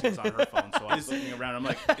 because Casey was on her phone, so I was looking around. I'm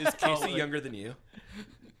like, Is Casey like- younger than you?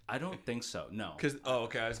 I don't think so. No.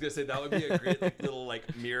 Okay. I was gonna say that would be a great little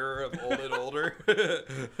like mirror of Old and Older.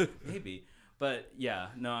 Maybe. But yeah,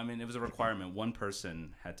 no, I mean, it was a requirement. One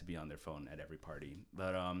person had to be on their phone at every party.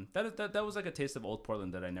 But that was like a taste of Old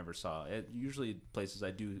Portland that I never saw. Usually places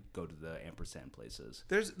I do go to the ampersand places.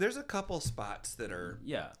 There's a couple spots that are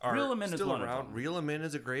Reelamin is still one around. of them. Reelamin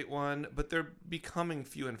is a great one, but they're becoming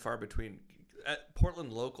few and far between. At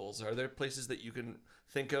Portland locals, are there places that you can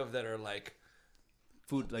think of that are like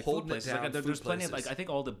Food places. down, Like, there's food plenty of places. I think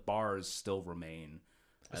all the bars still remain.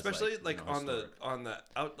 as, especially you know, on historic. the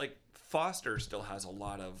out, like Foster still has a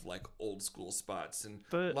lot of like old school spots, and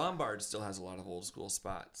But- Lombard still has a lot of old school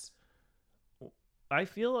spots. I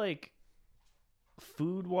feel like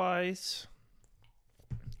food wise,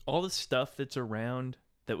 all the stuff that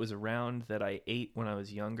was around that I ate when I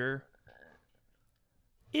was younger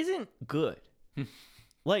isn't good.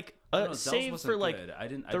 Like, No, Zell's save wasn't for like good. I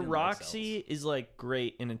didn't the like Roxy Zell's. is like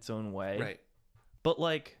great in its own way, Right. but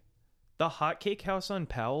like the Hot Cake House on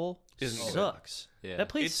Powell Isn't good. sucks. Yeah. That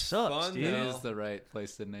place It's sucks, fun, dude. It though. is the right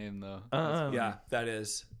place to name though. Yeah, that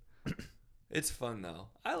is. It's fun though.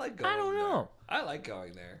 I like going. I don't there. know. I like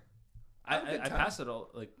going there. Have a I good time. pass it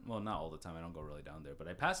all not all the time. I don't go really down there, but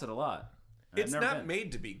I pass it a lot. And I've It's never not been.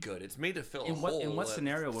 made to be good. It's made to fill a In hole. what at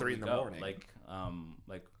scenario would 3 we in the go? morning? Like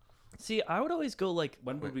See, I would always go like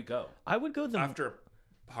when would we go? I would go the after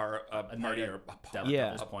a A night party at or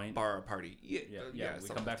Yeah. Devil's Point. bar or party. Yeah, Yeah, we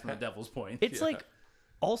something come back from the like that. Devil's Point. It's like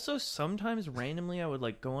also sometimes randomly I would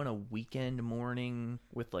like go on a weekend morning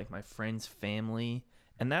with like my friend's family,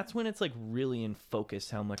 and that's when it's like really in focus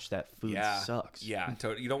how much that food sucks. Yeah,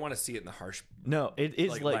 totally. You don't want to see it in the harsh. No, it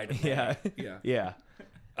is Like, like, light of yeah. day. Yeah.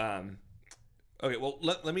 Okay, well,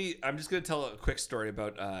 let me. I'm just going to tell a quick story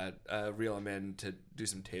about reel them in to do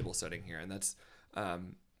some table setting here, and that's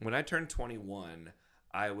when I turned 21.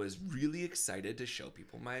 I was really excited to show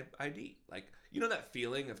people my ID. Like, you know that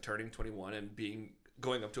feeling of turning 21 and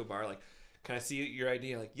going up to a bar like, "Can I see your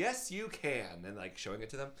ID?" And like, "Yes, you can," and like showing it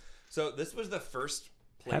to them. So this was the first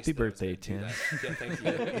place. Happy that I was birthday, gonna do Tim. that. Yeah, thank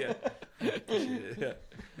you. Yeah, appreciate it.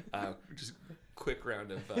 Yeah. Just quick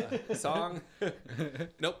round of song.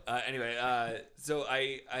 Nope. Anyway, so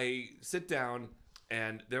I sit down,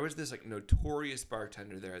 and there was this like notorious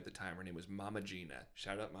bartender there at the time. Her name was Mama Gina.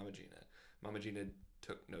 Shout out Mama Gina. Mama Gina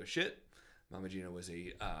took no shit. Mama Gina was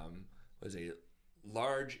a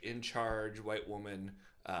large, in charge white woman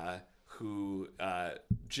who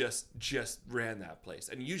just ran that place,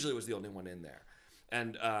 and usually was the only one in there.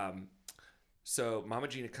 And so Mama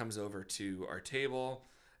Gina comes over to our table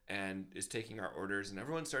and is taking our orders, and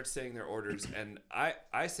everyone starts saying their orders, and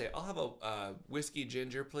I say, "I'll have a whiskey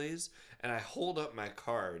ginger, please," and I hold up my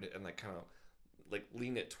card and like kind of like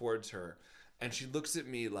lean it towards her, and she looks at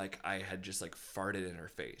me like I had just like farted in her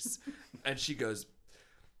face, and she goes,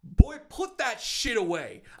 "Boy, put that shit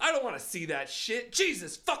away. I don't want to see that shit.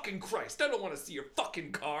 Jesus fucking Christ, I don't want to see your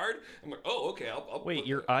fucking card." I'm like, "Oh, okay, I'll Wait, put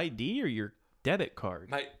your ID or your debit card?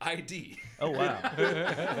 my ID." Oh wow.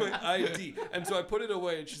 My ID. And so I put it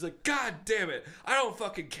away, and she's like, "God damn it. I don't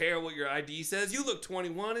fucking care what your ID says. You look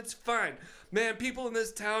 21. It's fine. Man, people in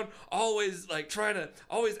this town always like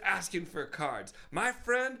always asking for cards. My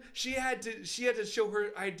friend, she had to show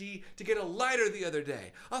her ID to get a lighter the other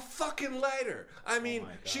day. A fucking lighter. I mean,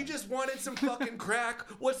 she just wanted some fucking crack.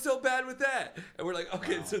 What's so bad with that?" And we're like,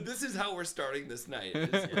 "Okay, so this is how we're starting this night.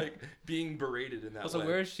 It's like being berated in that Also, way."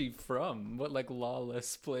 where is she from? What like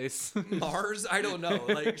lawless place? Mars? I don't know.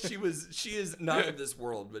 Like she is not of this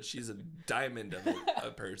world, but she's a diamond of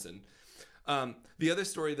a person. The other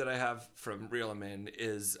story that I have from Reel 'Em In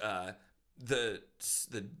is the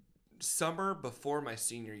summer before my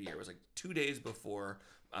senior year. It was like 2 days before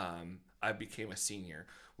I became a senior.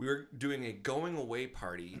 We were doing a going away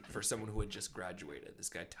party for someone who had just graduated. This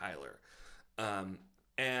guy Tyler,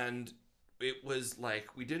 and it was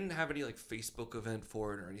like we didn't have any like Facebook event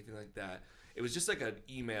for it or anything like that. It was just like an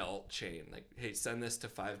email chain, like, "Hey, send this to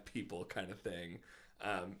 5 people," kind of thing.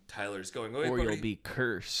 Tyler's going away Or party. you'll be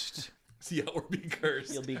cursed. Yeah, or be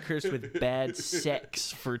cursed. You'll be cursed with bad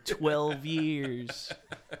sex for 12 years.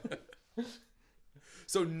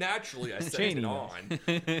 So naturally, I sent Chain it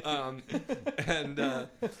emails. on.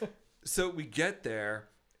 So we get there,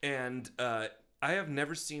 and I have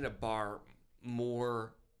never seen a bar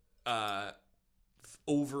more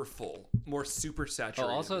over full, more super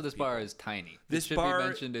saturated. Also, with this people. bar is tiny. This It should bar- be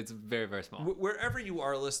mentioned. It's very, very small. Wherever you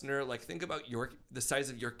are, listener, like think about the size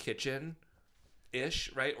of your kitchen,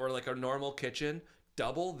 ish, right, or like a normal kitchen.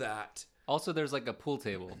 Double that. Also, there's like a pool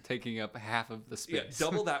table taking up half of the Yeah, space.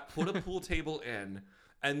 double that. Put a pool table in,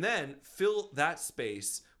 and then fill that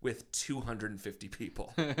space with 250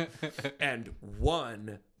 people and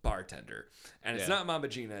 1 bartender. And it's Yeah. not Mama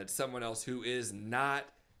Gina. It's someone else who is not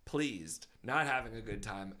pleased, not having a good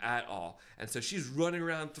time at all. And so she's running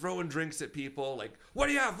around throwing drinks at people like, "What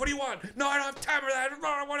do you have? What do you want? No, I don't have time for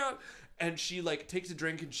that." And she like takes a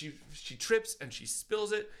drink, and she trips and she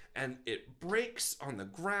spills it, and it breaks on the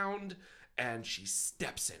ground, and she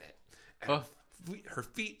steps in it. And her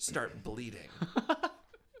feet start bleeding.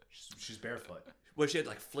 She's barefoot. Well, she had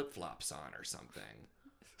like flip-flops on or something.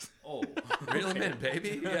 Oh, Reel 'em in,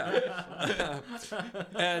 baby. Yeah.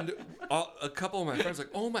 And a couple of my friends like,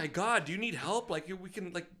 "Oh my God, do you need help? Like we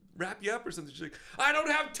can like wrap you up or something. She's like, I don't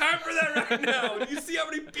have time for that right now. Do you see how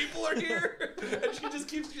many people are here? And she just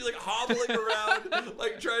keeps like hobbling around,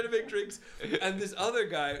 like trying to make drinks. And this other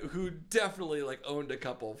guy who definitely like owned a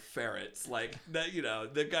couple ferrets, like that, you know,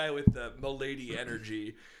 the guy with the Milady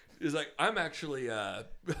energy is like, I'm actually a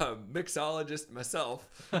mixologist myself.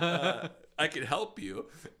 I can help you.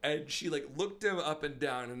 And she like looked him up and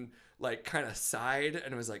down and like kind of sighed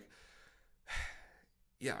and was like,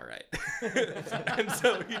 yeah, all right. And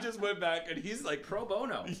so he just went back and he's like, Pro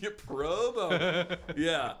bono. yeah, pro bono.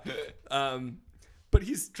 Yeah. But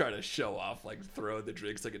he's trying to show off, like throw the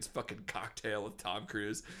drinks like it's fucking Cocktail with Tom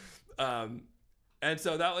Cruise. And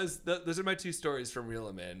so that was, those are my two stories from Reel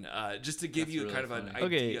 'Em In, just to give That's you really kind of an funny.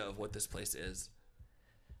 idea of what this place is.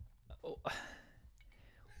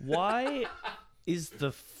 Why is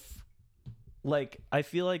like, I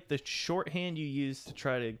feel like the shorthand you use to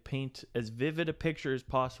try to paint as vivid a picture as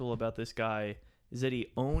possible about this guy is that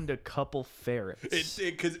he owned a couple ferrets.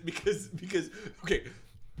 Because okay,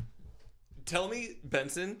 tell me,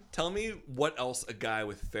 Benson, tell me what else a guy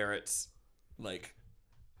with ferrets like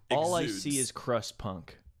All I exudes. see is crust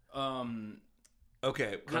punk.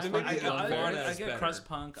 Okay, Crust maybe punk. iguana I is get better. crust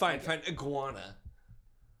punk. Fine, iguana.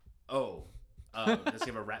 Oh, does he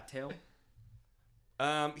have a rat tail?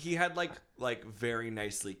 He had like very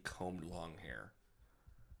nicely combed long hair.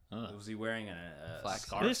 Was he wearing a Flax.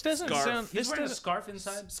 scarf? This doesn't Scarf. sound. He's This wearing a doesn't. scarf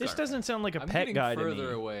inside. This doesn't sound like a I'm pet getting guy to further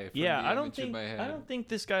me. away from Yeah, the I don't image in think. my head. I don't think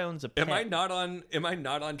this guy owns a pet. Am I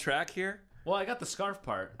not on track here? Well, I got the scarf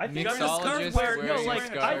part. I think Mixologist no, wearing a like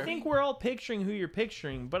scarf. I think we're all picturing who you're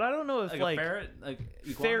picturing, but I don't know if like like a ferret, like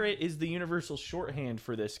iguana? ferret is the universal shorthand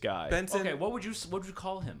for this guy. Benson, Okay, what would you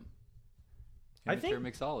call him? I Amateur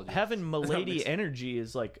think mixologist. having Milady mix- energy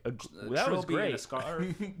is like that was Trilby in a great.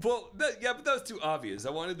 scarf. well, but that was too obvious. I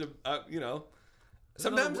wanted to,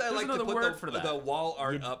 Sometimes I there's like to another put word for that. the wall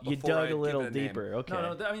art up You before I dug a give little it a name. deeper. Okay.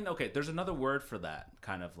 No, I mean, okay. There's another word for that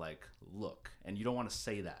kind of like look, and you don't want to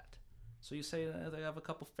say that, so you say they have a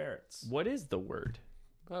couple ferrets. What is the word?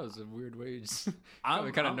 That was a weird way. You just I'm got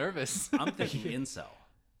me kind of nervous. I'm thinking incel.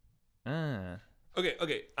 Ah.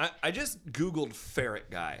 Okay. I just Googled ferret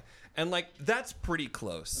guy, and like that's pretty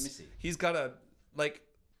close. Let me see. He's got a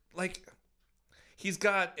he's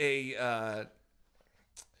got a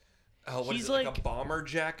what He's is it, like like- a bomber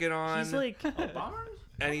jacket on. He's like Oh, bombers?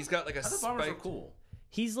 and he's got like a I thought bombers were spiked. cool.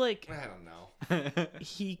 he's like I don't know.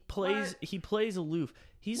 he plays aloof.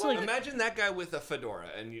 He's Well, like imagine that guy with a fedora,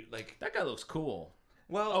 and you like. That guy looks cool.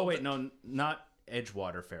 Well, Oh wait, no, not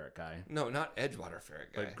Edgewater ferret guy, no, not Edgewater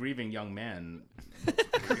ferret guy. but grieving young man. He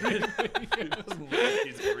doesn't look like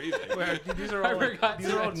he's grieving. These are all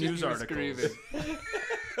these are all He news was articles. grieving.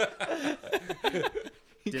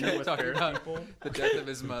 Dinner kept with talking ferret about people. the death of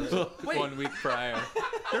his mother Wait. 1 week prior.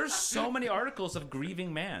 There's so many articles of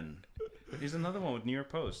grieving man. Here's another one with New York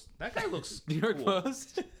Post. That guy looks New York cool.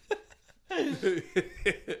 Post.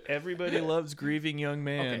 everybody loves grieving young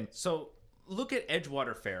man. Okay, so look at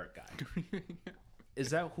Edgewater ferret guy.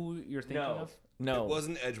 Is that who you're thinking No. of? No. It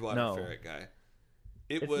wasn't Edgewater No. ferret guy.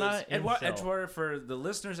 It It's was. not incel. Edgewater, for the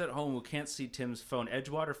listeners at home who can't see Tim's phone,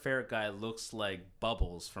 Edgewater ferret guy looks like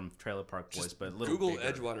Bubbles from Trailer Park Boys, but a little Google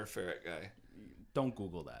bigger. Edgewater ferret guy. Don't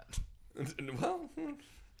Google that. Well,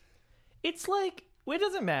 It's like it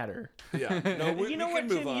doesn't matter. yeah. No, we, You know we what, can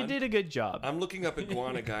move Tim? on. You did a good job. I'm looking up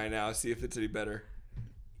iguana guy now, see if it's any better.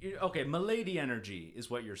 Okay, Milady energy is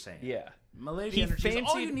what you're saying. Yeah. Milady He energy is all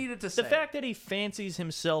fancied- you needed to say. The fact that he fancies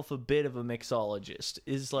himself a bit of a mixologist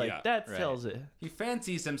is like Yeah, that right. tells it. he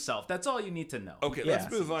fancies himself. That's all you need to know. Okay, Yeah. let's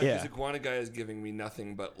move on Yeah. because iguana guy is giving me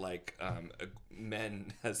nothing but like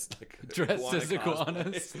men as like Dressed as iguana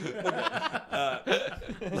iguanas.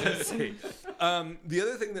 Let's see. The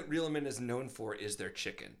other thing that Reel 'Em In is known for is their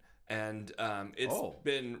chicken, and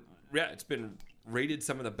it's been rated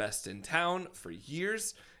some of the best in town for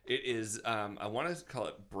years. It is I want to call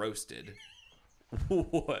it broasted.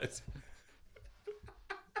 What?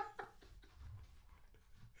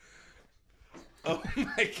 Oh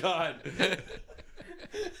my god!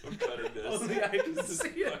 I'm cutting this. Only I can This is see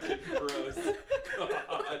it. fucking gross.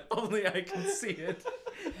 God. Only I can see it.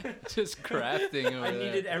 Just crafting over I there.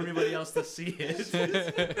 needed everybody else to see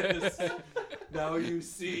it. Now you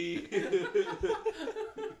see.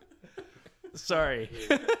 Sorry.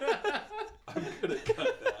 I'm gonna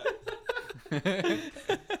cut that.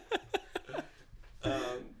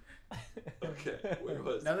 Okay, where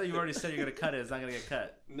was? Now that you've already said you're gonna cut it, it's not gonna get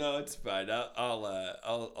cut. No, it's fine.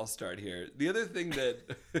 I'll start here. The other thing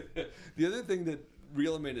that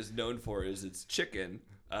Reel 'Em In is known for is its chicken,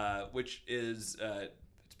 which is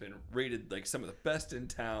it's been rated like some of the best in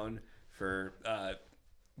town for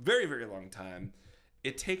very, very long time.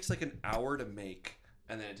 it takes like an hour to make,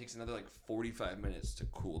 and then it takes another like 45 minutes to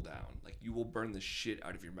cool down. Like you will burn the shit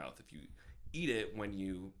out of your mouth if you eat it when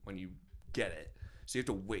you get it. So you have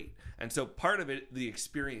to wait. And so part of it, the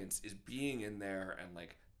experience, is being in there and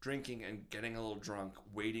like drinking and getting a little drunk,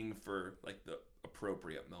 waiting for like the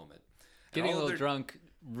appropriate moment. And Getting a all of little their- drunk,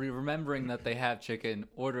 remembering that they have chicken,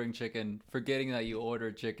 ordering chicken, forgetting that you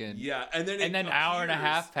ordered chicken. Yeah, and then And then an hour and a appears-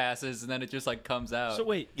 half passes, and then it just like comes out. So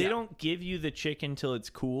wait, they Yeah. don't give you the chicken till it's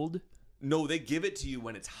cooled No, they give it to you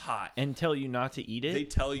when it's hot. and tell you not to eat it? They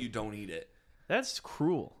tell you don't eat it. That's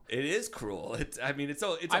cruel. It is cruel. It's a I mean,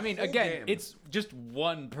 whole again, game. it's just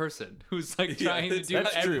one person who's like Yeah, trying to that's do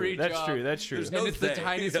That's every true. That's job. true. That's true. There's And no it's the they.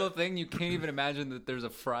 tiniest Yeah. little thing. You can't even imagine that there's a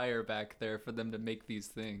fryer back there for them to make these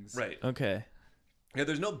things. right. Okay. Yeah,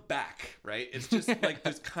 there's no back, right? It's just like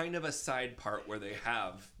there's kind of a side part where they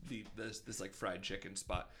have this like fried chicken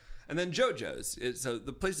spot, and then JoJo's. So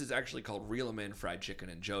the place is actually called Real-A-Man Fried Chicken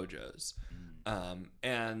and JoJo's,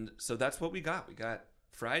 and so that's what we got. We got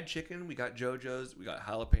fried chicken, we got JoJo's, we got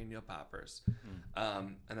jalapeno poppers,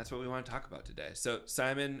 and that's what we want to talk about today. So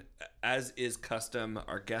Simon, as is custom,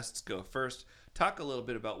 our guests go first. Talk a little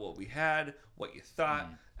bit about what we had, what you thought,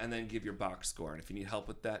 and then give your box score. And if you need help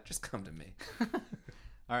with that, just come to me.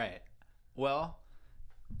 All right. Well,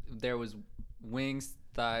 there was wings,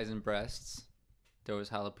 thighs, and breasts. There was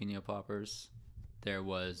jalapeno poppers. There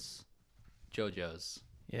was JoJo's.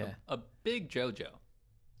 Yeah. A big JoJo.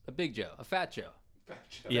 A big Joe. A fat Joe.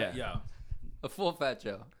 Yeah. Yeah. A full fat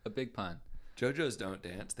Joe. A big pun. JoJo's don't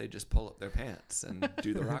dance; they just pull up their pants and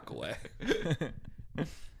do the rock away.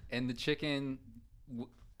 And the chicken,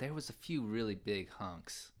 there was a few really big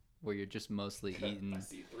hunks where you're just mostly eating.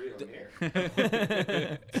 see 3 of them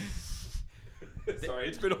here. Sorry,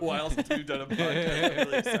 it's been a while since we've done a podcast. I'm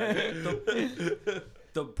really excited.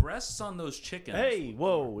 The breasts on those chickens. Hey,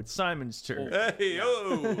 whoa, it's Simon's turn. Hey,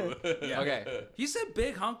 oh! Yeah. Okay, He said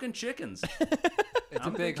big honking chickens. it's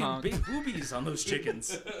I'm a big thinking honk. big boobies on those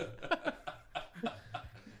chickens.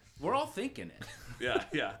 We're all thinking it. Yeah,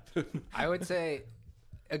 yeah. I would say,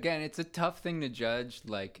 again, it's a tough thing to judge,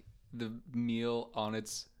 like the meal on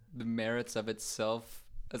the merits of itself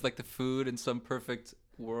as like the food in some perfect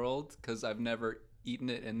world, because I've never eaten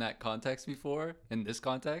it in that context before. In this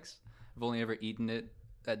context, I've only ever eaten it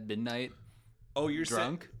at midnight. Oh, you're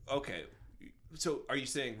Drunk? saying okay. So, are you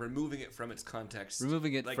saying removing it from its context?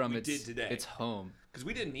 Removing it like from we its did today? its home. Because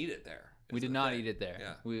we didn't eat it there. We is did the not thing. eat it there.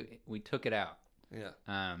 Yeah, We took it out.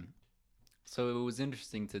 yeah. So it was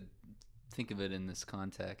interesting to think of it in this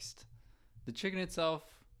context. The chicken itself,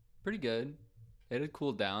 pretty good. It had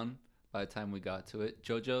cooled down by the time we got to it.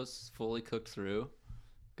 JoJo's fully cooked through.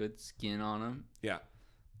 Good skin on them. Yeah.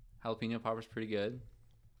 Jalapeno popper's pretty good.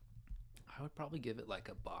 I would probably give it like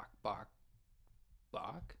a bok.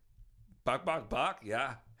 Bok, bok, bok.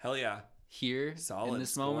 Yeah. Hell yeah. Here Solid in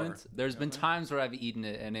this score. moment. There's been times where I've eaten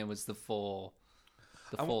it and it was the full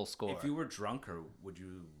score. If you were drunker,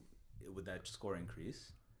 would that score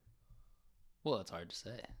increase? Well, it's hard to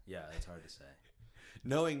say. Yeah, it's hard to say.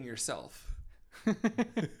 Knowing yourself.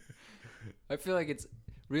 I feel like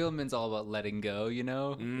Real-A-Man's all about letting go, you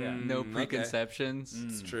know? Yeah. No okay. preconceptions.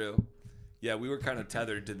 It's true. Yeah, we were kind of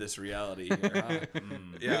tethered to this reality here, huh?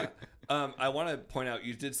 Yeah. I want to point out,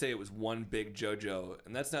 you did say it was one big JoJo,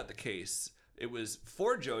 and that's not the case. It was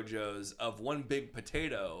 4 JoJo's of one big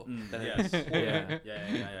potato, that had Yes. Yeah.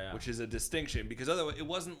 Yeah. which is a distinction, because otherwise it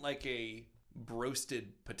wasn't like a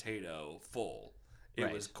broasted potato full. It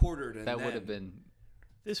Right. was quartered, and That then, would have been.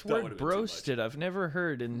 This That word would've been too much. broasted, I've never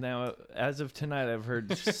heard, and now, as of tonight, I've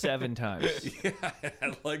heard 7 times. Yeah,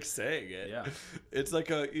 I like saying it. Yeah. It's like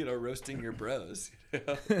roasting your bros.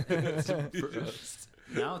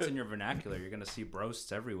 Now it's in your vernacular. You're gonna see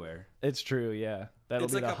broasts everywhere. It's true, yeah. That'll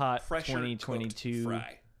It's be like the a hot pressure 2022. cooked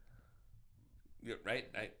fry. Yeah, right?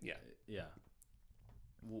 Yeah. Yeah.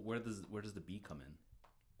 Where does the bee come in?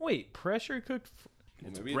 Wait, pressure cooked?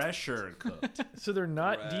 It's maybe pressure cooked. So they're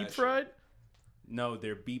not deep Pressure. fried? No,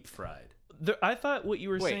 they're beep fried I thought what you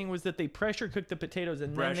were Wait. saying was that they pressure cook the potatoes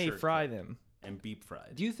and then they Pressure fry cook. them. and beep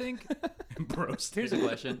fried. Do you think? Broasted. Here's a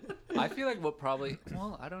question. I feel like what probably.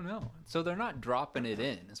 Well, I don't know. So they're not dropping it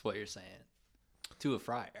in, is what you're saying, to a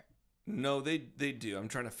fryer. No, they do. I'm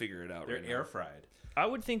trying to figure it out They're right air now. fried. I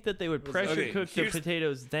would think that they would pressure okay, cook the here's-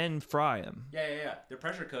 potatoes, then fry them. Yeah. They're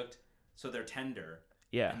pressure cooked, so they're tender.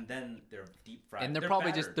 Yeah. And then they're deep fried. And they're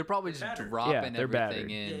probably just battered. dropping they're everything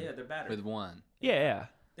battered. in Yeah, they're battered. with one. Yeah.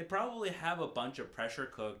 They probably have a bunch of pressure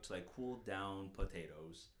cooked, like cooled down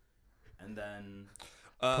potatoes, and then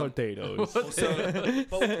Potatoes. The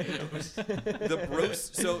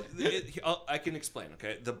Broast. So I can explain.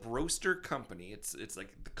 Okay, the Broaster Company. It's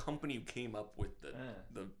like the company who came up with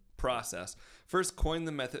the process. First coined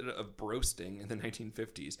the method of broasting in the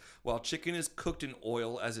 1950s. While chicken is cooked in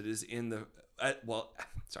oil as it is in the while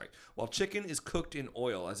chicken is cooked in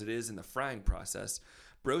oil as it is in the frying process,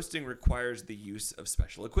 broasting requires the use of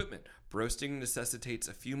special equipment. Broasting necessitates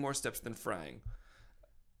a few more steps than frying.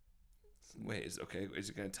 Wait, is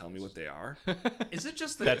it going to tell me what they are? Is it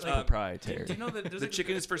just That's proprietary. Do you know that there's The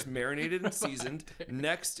chicken is first marinated and seasoned.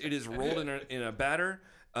 Next, it is rolled in a batter.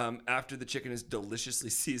 After the chicken is deliciously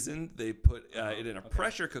seasoned, they put it in a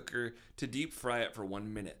pressure cooker to deep fry it for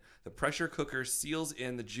 1 minute. The pressure cooker seals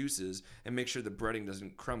in the juices and makes sure the breading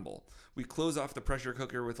doesn't crumble. We close off the pressure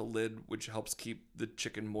cooker with a lid, which helps keep the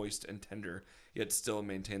chicken moist and tender, yet still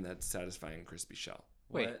maintain that satisfying crispy shell.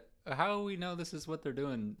 Wait, how do we know this is what they're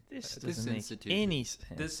doing This at doesn't this make institution? any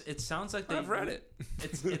sense. It sounds like I've read it.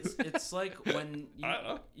 It's like when you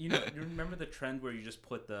I you remember the trend where you just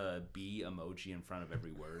put the B emoji in front of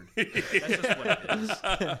every word. That's just what it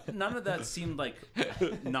is. None of that seemed like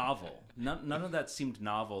novel. None of that seemed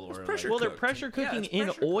novel or pressure Well, they're cooked. pressure cooking it's in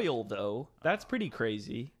pressure oil, though. That's pretty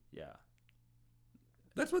crazy. yeah.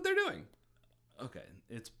 That's what they're doing. Okay,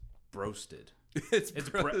 it's broasted. It's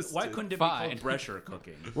Why broasted. couldn't it be Fine. called pressure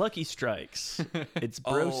cooking? Lucky Strikes. It's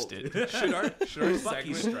Oh, broasted. should our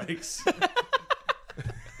Bucky segment strikes.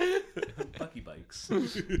 Bucky bikes.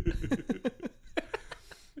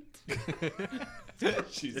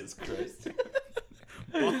 Jesus Christ.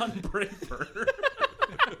 Bon Braver.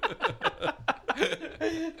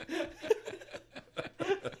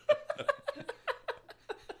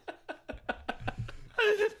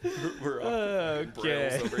 We're off the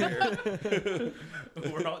brails over here.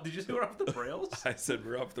 Did you say we're off the rails? I said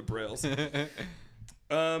we're off the brails.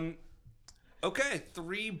 Okay,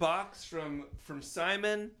 $3 from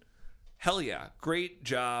Simon. Hell yeah, great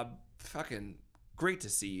job. Fucking great to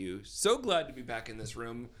see you. So glad to be back in this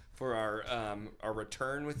room for our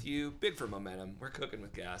return with you. Big for momentum. We're cooking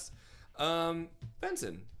with gas.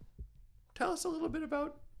 Benson, tell us a little bit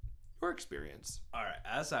about your experience. All right,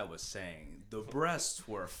 as I was saying, the breasts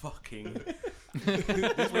were fucking.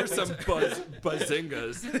 These were some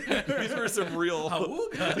buzzingas. These were some real,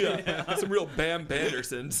 some real Bam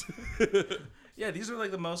Bandersons. Yeah, these are like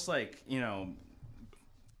the most like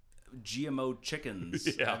GMO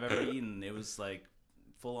chickens Yeah. I've ever eaten. It was like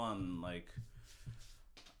full on like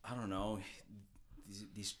I don't know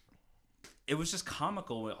these. It was just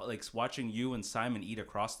comical, like watching you and Simon eat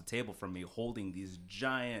across the table from me, holding these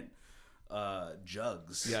giant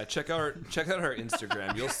jugs. Yeah, check out our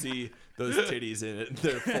Instagram. You'll see those titties in it,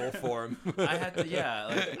 their full form. I had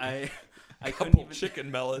to, I couldn't Couple even. chicken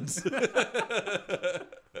melons.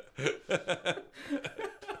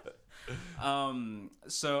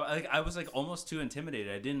 So like I was like almost too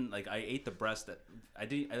intimidated. I didn't like. I ate the breast that I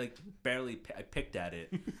didn't. I like barely. I picked at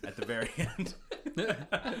it at the very end.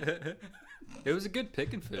 It was a good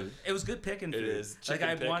picking food. It was good picking food. is. Like Chicken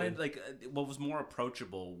I picking. wanted like what was more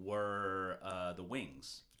approachable were the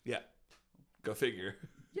wings. Yeah, go figure.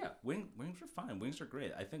 Yeah, wings are fine. Wings are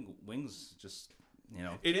great. I think wings just It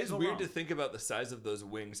can't is go weird wrong. to think about the size of those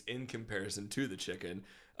wings in comparison to the chicken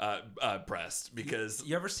breast because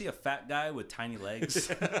You ever see a fat guy with tiny legs?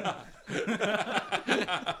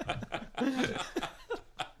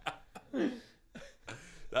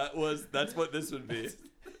 that's what this would be.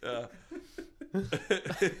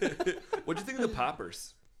 What'd you think of the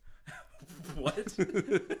poppers? What?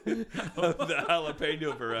 The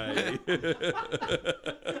jalapeno variety.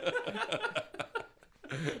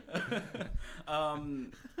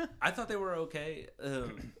 I thought they were okay.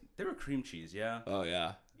 They were cream cheese, yeah. Oh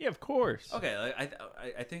yeah. Yeah, of course. Okay, like,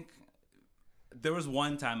 I think there was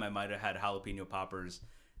one time I might have had jalapeno poppers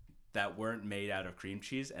that weren't made out of cream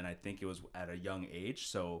cheese, and I think it was at a young age.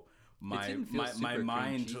 So my didn't feel super cream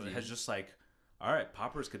mind cheesy. has just like, all right,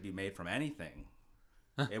 poppers could be made from anything.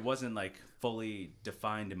 It wasn't like fully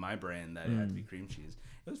defined in my brain that it had to be cream cheese.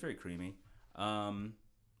 It was very creamy.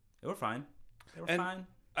 They were fine. They were And fine.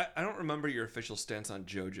 I don't remember your official stance on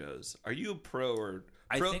JoJo's. Are you pro or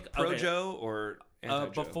I pro, think- pro okay. Joe or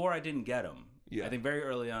anti-Joe? Before I didn't get them. Yeah. I think very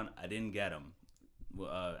early on I didn't get them.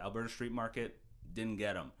 Alberta Street Market didn't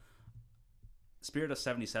get them. Spirit of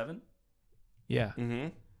 77. Yeah. Mm-hmm.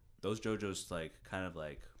 Those JoJo's like kind of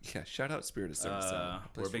like Yeah, shout out Spirit of 77.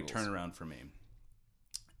 were a big Place rules. turnaround for me.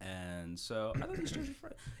 And so I thought these JoJo's fry.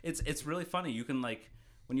 It's really funny. You can like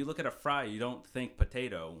when you look at a fry, you don't think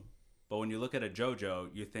potato, but when you look at a JoJo,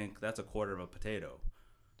 you think that's a quarter of a potato.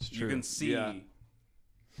 It's You true. can see Yeah.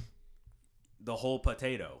 the whole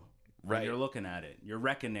potato. when Right. you're looking at it. You're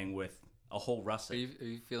reckoning with a whole russet. Are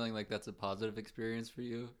you feeling like that's a positive experience for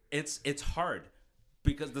you? It's hard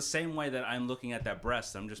because the same way that I'm looking at that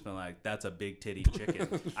breast, I'm just being like, that's a big titty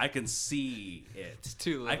chicken. I can see it. It's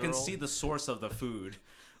too I can literal. see the source of the food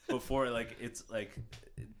before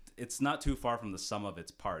it's not too far from the sum of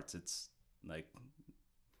its parts. It's like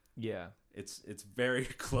Yeah. it's very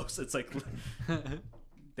close. It's like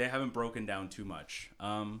they haven't broken down too much,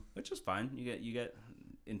 which is fine. You get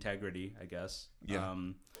integrity, I guess. Yeah.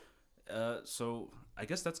 So I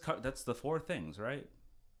guess that's the 4 things, right?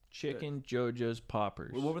 Chicken, JoJo's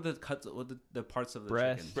poppers. What were the cuts? What the parts of the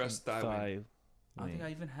breast, chicken? Breast, thigh, thigh. I don't think wing.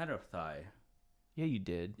 I even had a thigh. Yeah, you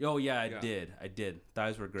did. Oh yeah, Yeah. I did.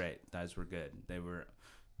 Thighs were great. Thighs were good. They were,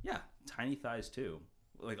 yeah, tiny thighs too.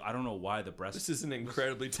 Like I don't know why the breast. This is an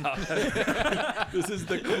incredibly top. This is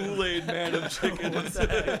the Kool-Aid man of chickens.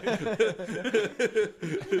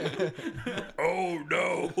 Oh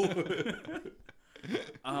no!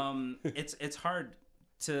 It's hard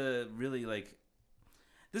to really like.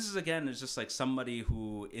 This is again is just like somebody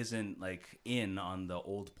who isn't like in on the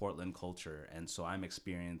old Portland culture, and so I'm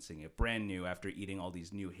experiencing it brand new after eating all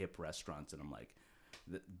these new hip restaurants, and I'm like,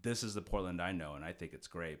 this is the Portland I know, and I think it's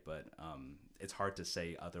great, but it's hard to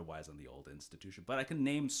say otherwise on the old institution. But I can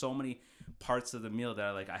name so many parts of the meal that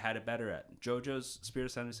I had it better at. JoJo's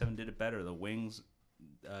Spirit 77 did it better. The wings,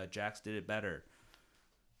 Jack's did it better.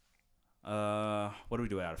 What do we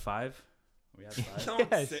do out of 5? We have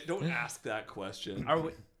 5. Don't ask that question. Are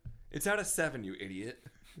we? It's out of 7, you idiot.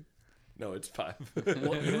 No, it's 5.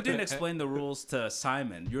 Well, you didn't explain the rules to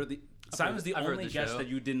Simon. Simon's the I've heard only the guest show. that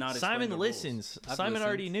you did not explain Simon the rules. listens. I've Simon listened.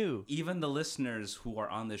 already knew. Even the listeners who are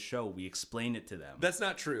on this show, we explain it to them. That's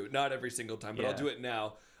not true. Not every single time, but I'll Yeah. do it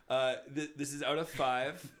now. This is out of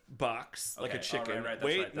 5 box, like a Okay. chicken. Oh, right, that's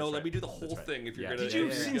Wait, right, no, that's let right. me do the That's whole right. thing if you're Yeah. gonna. Did you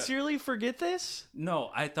Yeah. sincerely forget this?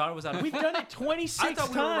 No, I thought it was out of. We've done it 26 I thought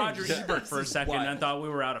we were times. Roger Ebert for a second wild. and thought we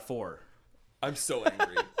were out of 4. I'm so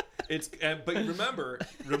angry. But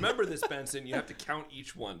remember this, Benson. You have to count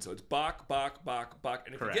each one. So it's Bach, Bach, Bach, Bach,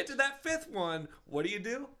 and if Correct. you get to that 5th one, what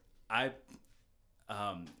do? I,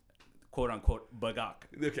 quote unquote, bagak.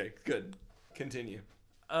 Okay, good. Continue.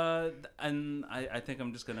 And I think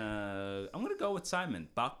I'm gonna go with Simon.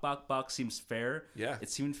 Bach seems fair. Yeah. It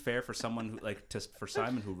seemed fair for someone who for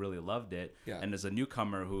Simon who really loved it. Yeah. And as a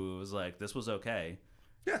newcomer who was like, this was okay.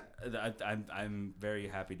 Yeah. I'm very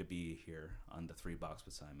happy to be here on the 3 Box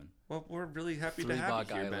with Simon. Well, we're really happy to Three have Bach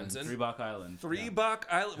you here, Island. Benson. 3 Bach Island. 3 Yeah. Bach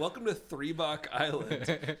Island. Welcome to 3 Bach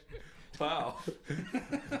Island. Wow.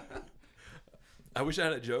 I wish I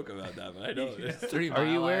had a joke about that, but I don't. 3 Are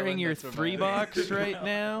you Mile wearing Island, your that's 3 romantic. box right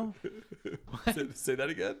now? Say that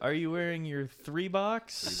again. Are you wearing your 3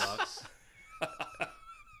 box? 3 Box.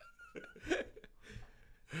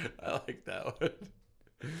 I like that one.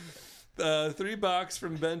 3 Box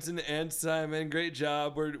from Benson and Simon. Great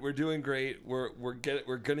job. We're doing great. We're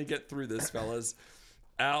gonna get through this, fellas.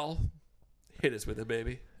 Al, hit us with it,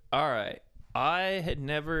 baby. All right. I had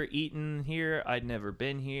never eaten here. I'd never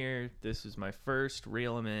been here. This was my first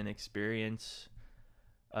Reelman experience.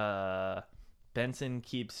 Benson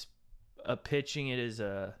keeps pitching it as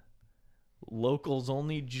a locals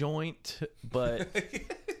only joint, but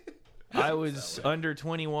I was under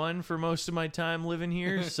 21 for most of my time living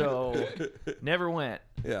here, so never went.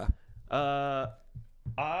 Yeah. But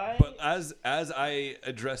But as I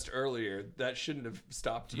addressed earlier, that shouldn't have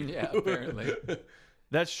stopped you. Yeah, apparently.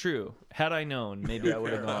 that's true. Had I known, maybe I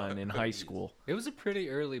would have gone in high school. It was a pretty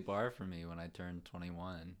early bar for me when I turned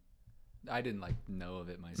 21. I didn't know of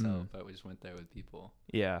it myself. I just went there with people.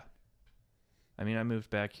 Yeah. I mean, I moved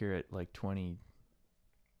back here at like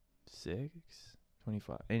 26,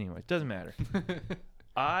 25. Anyway, it doesn't matter.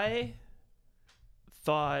 I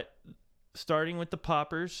thought starting with the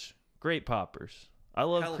poppers, great poppers. I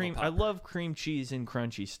Hell love of a cream. I popper. love cream cheese and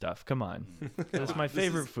crunchy stuff. Come on. That's my This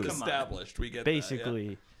favorite is food. Established. We get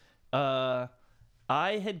Basically. I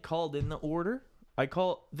had called in the order.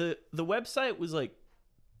 The website was like,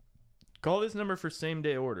 call this number for same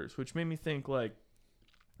day orders, which made me think like,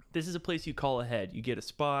 this is a place you call ahead. You get a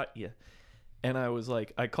spot. And I was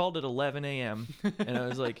like, I called at 11 a.m. and I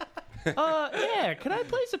was like, yeah, can I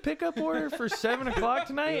place a pickup order for 7 o'clock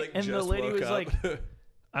tonight? Like, and the just lady woke was up. like,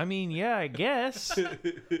 I mean, yeah, I guess.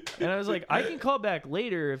 And I was like, I can call back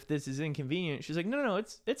later if this is inconvenient. She's like, no,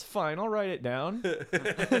 it's fine. I'll write it down. They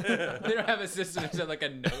don't have a system. It's like a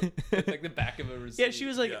note, like the back of a receipt. Yeah, she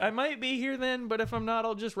was like, Yeah. I might be here then, but if I'm not,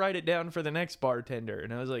 I'll just write it down for the next bartender.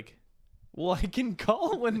 And I was like, well, I can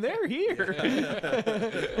call when they're here.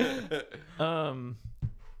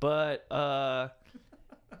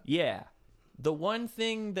 yeah. The one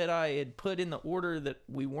thing that I had put in the order that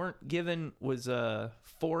we weren't given was a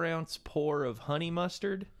 4-ounce pour of honey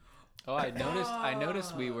mustard. Oh, I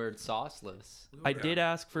noticed we were sauceless. I did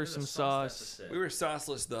ask for some sauce. We were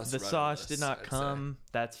sauceless thus. The sauce did not come.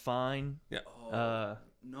 That's fine. Yeah.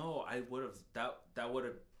 No, I would have that would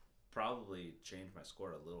have probably changed my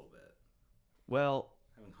score a little bit. Well,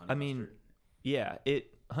 Having honey I mean, mustard. yeah,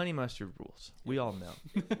 honey mustard rules. We all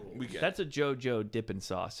know. We get. That's a JoJo dipping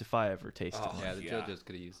sauce if I ever tasted Oh, one. Yeah, the yeah. JoJo's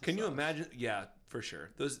could have used. Can you sauce. imagine? Yeah, for sure.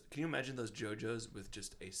 Can you imagine those JoJos with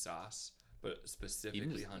just a sauce, but specifically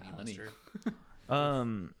just honey honey.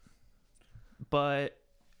 mustard? But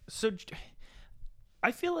so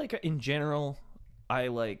I feel like in general, I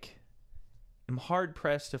am hard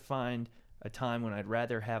pressed to find a time when I'd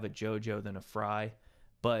rather have a JoJo than a fry.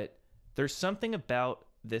 But there's something about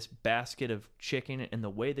this basket of chicken and the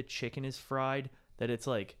way the chicken is fried that it's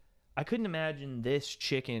like I couldn't imagine this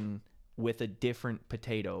chicken with a different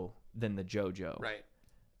potato than the JoJo. Right.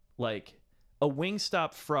 Like a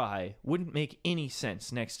Wingstop fry wouldn't make any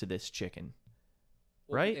sense next to this chicken.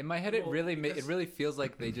 Right? In my head, it Well, really because- it really feels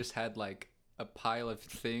like they just had like a pile of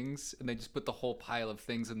things, and they just put the whole pile of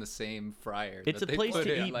things in the same fryer. It's a that they place put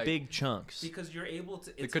to in, eat like, big chunks. Because you're able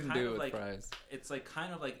to. They It's couldn't kind do it of with like fries. it's like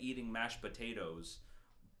kind of like eating mashed potatoes,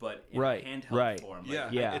 but in Right, handheld right. form. Yeah.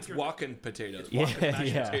 Yeah. It's walking potatoes. Yeah, Walking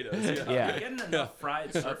mashed yeah. potatoes. Yeah. You're getting enough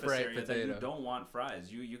fried surface Upright area that you potato. don't want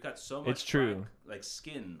fries. You got so much. It's true. fried, like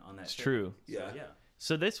skin on that. It's chicken. true. So, Yeah. yeah.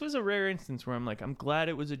 So this was a rare instance where I'm like, I'm glad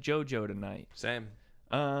it was a JoJo tonight. Same.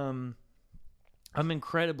 I'm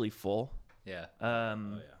incredibly full. Yeah.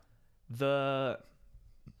 Oh yeah.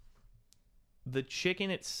 The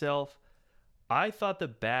chicken itself, I thought the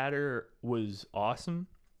batter was awesome.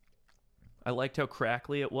 I liked how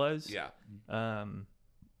crackly it was. Yeah.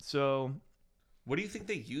 So What do you think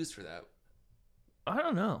they used for that? I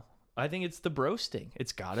don't know. I think it's the broasting.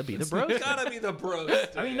 It's got to be the It's broasting. gotta be the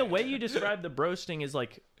broast. I mean, the way you described the broasting is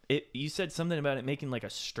like it. You said something about it making like a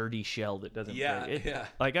sturdy shell that doesn't Yeah, break. yeah.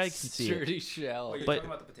 Like I can see it. Sturdy shell. Oh, you're But- talking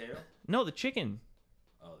about the potato? No, the chicken.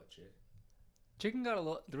 Oh, the chicken. Chicken got a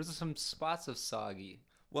little. There was some spots of soggy.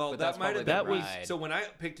 Well, But that that's might have probably been the ride. So when I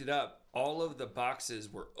picked it up, all of the boxes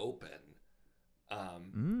were open,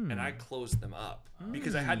 and I closed them up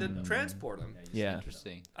because I had to transport them. Yeah.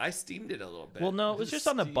 Interesting. I steamed it a little bit. Well, no, it was just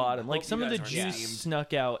on the Steamed. bottom. Like Hope some you of the guys juice aren't steamed.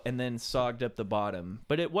 snuck out and then sogged up the bottom,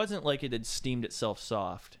 but it wasn't like it had steamed itself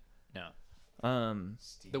soft. No.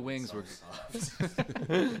 Steamed The wings were. soft.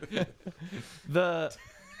 The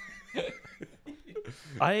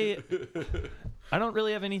I don't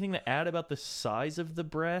really have anything to add about the size of the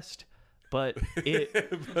breast, but it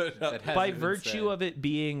But, That hasn't by been virtue said. of it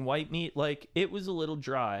being white meat, like it was a little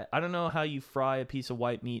dry. I don't know how you fry a piece of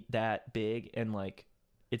white meat that big and like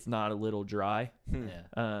it's not a little dry.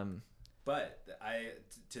 Yeah. But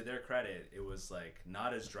to their credit, it was like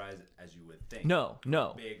not as dry as you would think. No.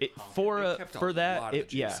 Big It, hunk. for They a, kept a for that, lot of it,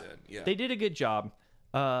 juice yeah. in, yeah. They did a good job.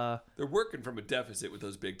 they're working from a deficit with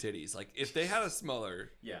those big titties. Like if they had a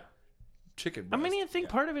smaller Yeah. chicken I breast, mean, I think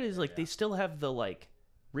part of it is like they still have the like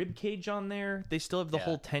rib cage on there. They still have the Yeah.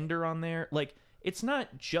 whole tender on there. Like it's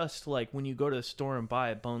not just like when you go to the store and buy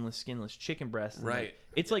a boneless, skinless chicken breast. and, like, Right.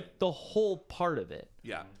 it's like the whole part of it.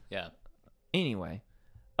 yeah. Yeah. Anyway,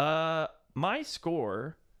 my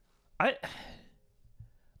score, I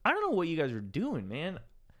don't know what you guys are doing, man.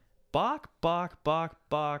 Bach.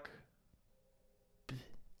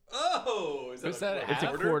 Oh, is Was that a It's a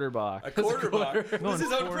half? quarter Bach. A quarter box. Going This is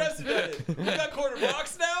quarter. unprecedented. We got quarter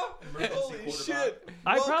box now. Holy quarter shit!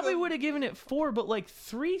 I probably would have given it 4, but like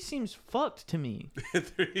 3 seems fucked to me.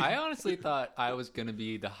 I honestly thought I was gonna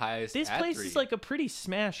be the highest. This at place 3. is like a pretty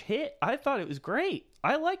smash hit. I thought it was great.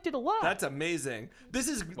 I liked it a lot. That's amazing. This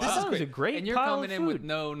is I thought it was a great and you're pile coming of in with food.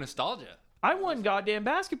 no nostalgia. I won goddamn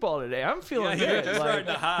basketball today. I'm Yeah, feeling you're good. just Like, starting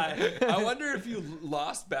to high. I wonder if you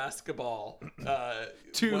lost basketball. I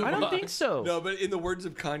don't think so. No, but in the words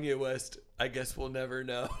of Kanye West, I guess we'll never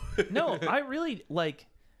know. No, I really like.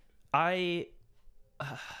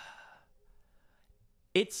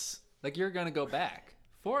 It's Like you're gonna go back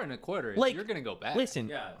 4 1/4. Like, You're gonna go back. listen.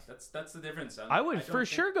 Yeah, that's the difference. I would don't for think-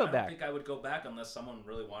 sure go I back. don't think I would go back unless someone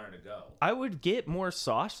really wanted to go. I would get more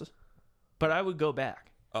sauce, but I would go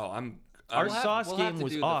back. Oh, I'm. Our We'll have- sauce we'll have game to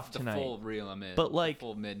was do off the tonight. Full reel I'm in. But, like- the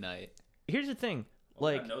full midnight. Here's the thing,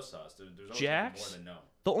 Well, like not no sauce. There's always Jack's- more than no.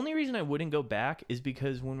 the only reason I wouldn't go back is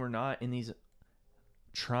because when we're not in these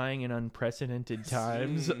trying and unprecedented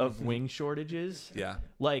times of wing shortages, Yeah.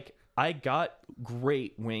 like I got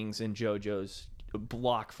great wings in JoJo's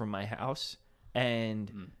block from my house,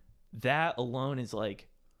 and that alone is like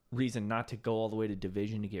reason not to go all the way to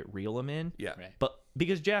Division to get reel them in. Yeah. Right. But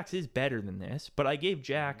because Jack's is better than this, but I gave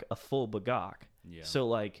Jack a full bagok. Yeah. So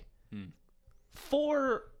like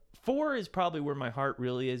 4 is probably where my heart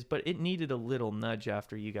really is, but it needed a little nudge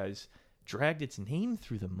after you guys dragged its name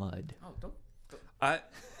through the mud. Oh, don't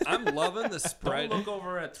I'm loving the spread. don't look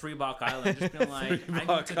over at Three Bach Island. Just be like, Three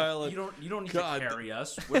Bach Island. You don't need God. to carry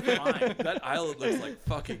us. We're fine. That island looks like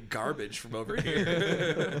fucking garbage from over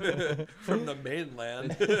here, from the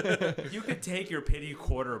mainland. You could take your pity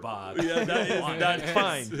quarter, Bob. Yeah, that is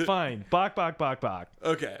Fine. Bach.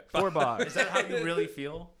 okay. 4 Bach. Is that how you really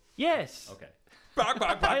feel? Yes. Okay.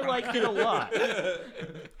 I liked it a lot.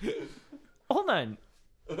 Hold on.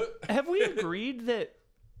 Have we agreed that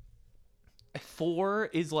 4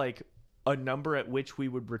 is like a number at which we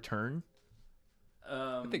would return?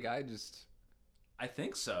 I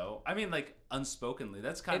think so. I mean, like unspokenly.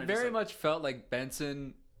 That's kind it of very much felt like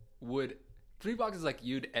Benson would. 3 boxes like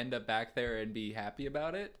you'd end up back there and be happy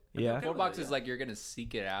about it. Yeah. 4 with boxes it, like you're gonna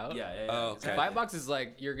seek it out. Yeah. Oh, okay. 5 boxes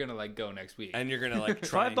like you're gonna like go next week. And you're gonna like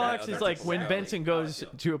try 5 Box and is get like other when people. Benson goes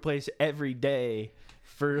to a place every day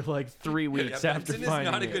for like 3 weeks Yeah, after Benson is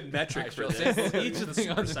finding not a it. good metric for Actual this. sample each the of the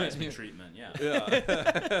super on the seismic menu. treatment. Yeah.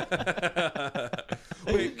 Yeah.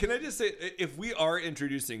 Wait, can I just say, if we are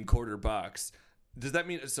introducing quarter box, does that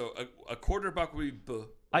mean a quarter box would be?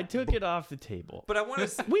 I took it off the table. But I want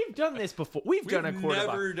to. We've done this before. We've done a quarter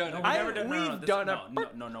never box. done. No, it. we've never done. we've done a-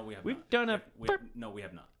 No, we have we've not. done a- No, we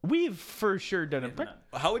have not. We've for sure done We a have not.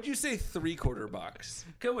 How would you say 3/4 box?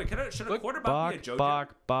 Okay, wait. Should a quarter Bach, be a JoJo?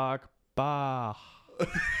 Bach.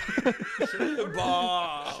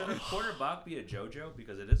 Should a quarter Bach be a JoJo?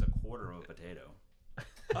 Because it is a quarter of a potato.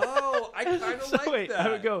 Oh, I kind of So like wait, that. I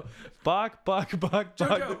would go Bach,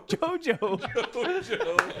 Jojo. Jojo.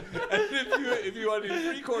 Jojo. And if you want to do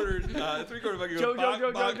 3/4, 3/4 buck, you go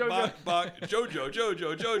Jojo, Bach, Jojo.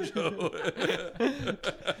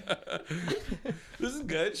 This is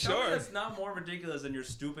good, sure. That's not more ridiculous than your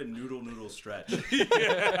stupid noodle stretch.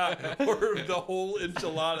 Yeah, or the whole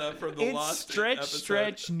enchilada from the It's lost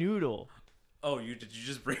stretch noodle. Oh, did you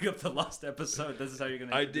just bring up the lost episode? This is how you're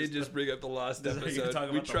gonna. I introduce did just them? bring up the lost This is how you episode. talk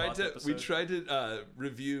We about the tried lost to episode?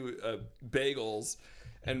 review bagels,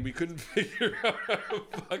 and we couldn't figure out how to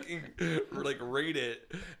fucking like rate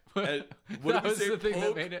it. And what That did we was say? the thing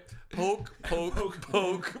that made it. Poke. The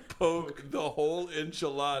whole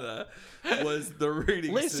enchilada was the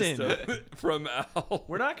rating Listen. system from Al.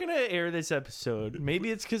 We're not gonna air this episode.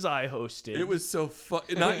 Maybe it's because I hosted. It was so fun.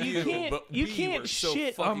 Not you, but you we can't were so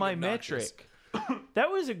shit on fucking my obnoxious. metric. That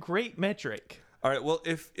was a great metric. All right. Well,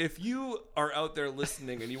 if you are out there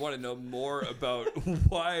listening and you want to know more about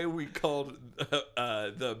why we called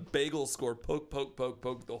the bagel score poke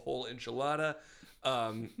the whole enchilada,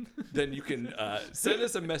 then you can send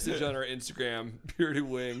us a message on our Instagram, Purity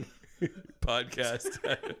Wing Podcast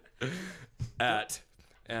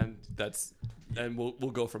and we'll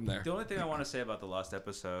go from there. The only thing I want to say about the lost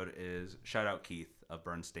episode is shout out Keith of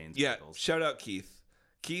Bernstein's Yeah. Bagels. Shout out Keith.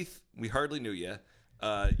 Keith, we hardly knew you.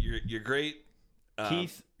 You're great.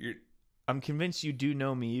 Keith, You're. I'm convinced you do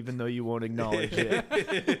know me, even though you won't acknowledge it.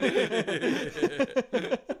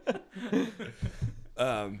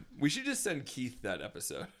 We should just send Keith that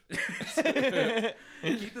episode.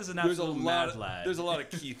 Keith is an absolute mad lad. There's a lot of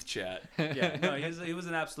Keith chat. Yeah, no, he was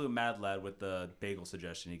an absolute mad lad with the bagel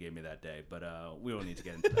suggestion he gave me that day. But we don't need to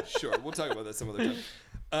get into that. Sure, we'll talk about that some other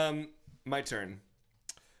time. My turn.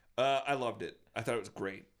 I loved it. I thought it was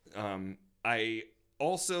great. I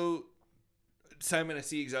also, Simon, I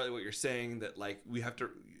see exactly what you're saying, that like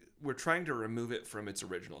we're trying to remove it from its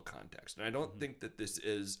original context. And I don't think that this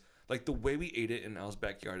is, like, the way we ate it in Al's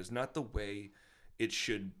backyard is not the way it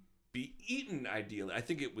should be eaten ideally. I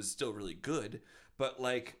think it was still really good, but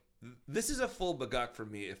like this is a full bagok for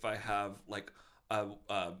me if I have like a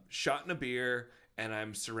shot in a beer and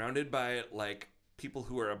I'm surrounded by like people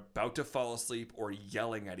who are about to fall asleep or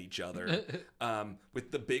yelling at each other,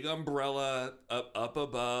 with the big umbrella up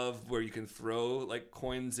above where you can throw like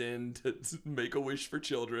coins in to make a wish for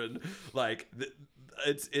children. Like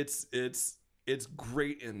it's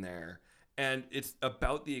great in there, and it's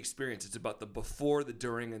about the experience. It's about the before, the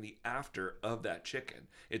during, and the after of that chicken.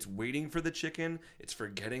 It's waiting for the chicken. It's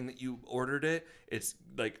forgetting that you ordered it. It's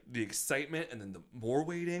like the excitement, and then the more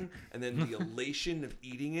waiting, and then the elation of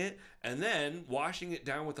eating it, and then washing it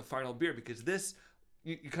down with the final beer. Because this,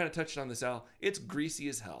 you kind of touched on this, Al. It's greasy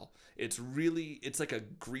as hell. It's like a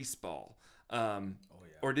grease ball.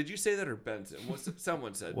 Or did you say that, or Benson?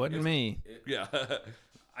 Someone said. Wasn't me. Yeah.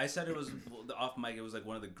 I said it was off mic. It was like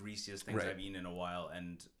one of the greasiest things Right. I've eaten in a while,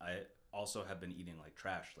 and I also have been eating like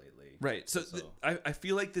trash lately. Right. So I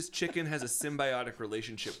feel like this chicken has a symbiotic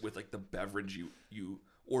relationship with like the beverage you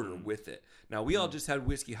order with it. Now we all just had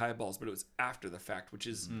whiskey highballs, but it was after the fact, which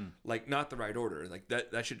is like not the right order. Like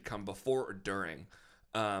that should come before or during.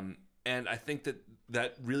 And I think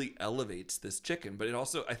that really elevates this chicken, but it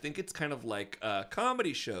also, I think it's kind of like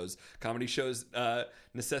comedy shows. Comedy shows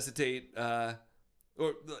necessitate, or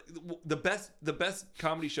the best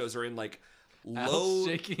comedy shows are in like Al's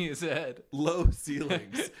shaking his head. low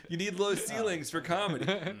ceilings. You need low ceilings for comedy.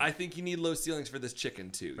 I think you need low ceilings for this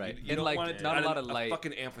chicken too. Right. You And, don't like, want it not a at lot of light.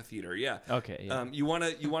 fucking amphitheater. Yeah. Okay. Yeah. You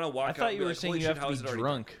wanna walk I out. thought and you be were like, saying "Holy you shit, have how to is be it already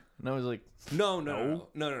drunk, and I was like, No. I've I'm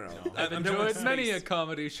talking enjoyed many a space.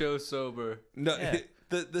 comedy show sober. No, Yeah.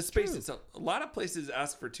 the space itself. A lot of places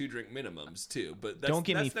ask for 2-drink minimums too, but don't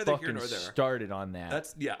get me that's neither here fucking nor there. started on that.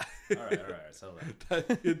 That's yeah. All right. So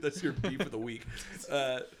That's your beef of the week.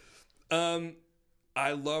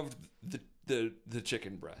 I loved the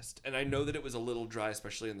chicken breast, and I know that it was a little dry,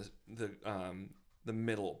 especially in the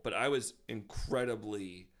middle. But I was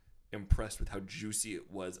incredibly impressed with how juicy it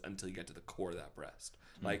was until you get to the core of that breast.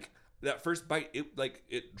 Like that first bite,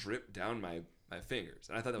 it dripped down my fingers,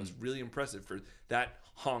 and I thought that was really impressive for that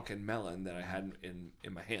honkin' melon that I had in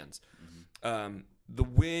my hands. The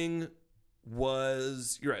wing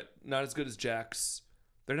was, you're right, not as good as Jack's.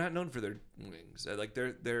 They're not known for their wings. Like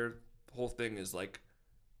their whole thing is like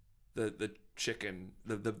the chicken,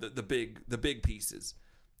 the big pieces.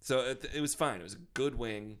 So it was fine. It was a good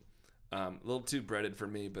wing. A little too breaded for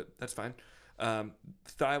me, but that's fine.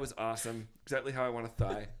 Thigh was awesome. Exactly how I want a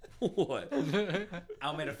thigh. What?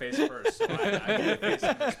 Al made a face first. So I made a face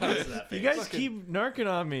in response to that you face. guys keep narking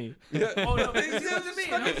on me. Yeah. Oh no, It doesn't mean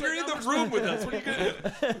you're in the room with us. What are you gonna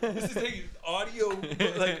do? This is a audio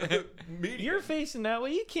like media. You're facing that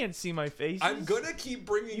way. You can't see my face. I'm gonna keep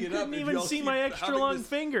bringing You it up. couldn't if even y'all see keep my extra having long this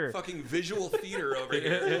finger. Fucking visual theater over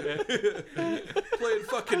here, playing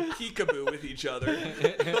fucking peekaboo with each other.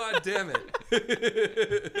 God damn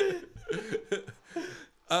it.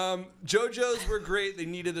 JoJo's were great. They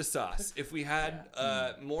needed a sauce. If we had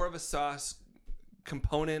more of a sauce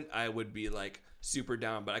component, I would be like super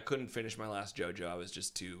down. But I couldn't finish my last JoJo. I was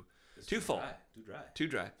just too full, too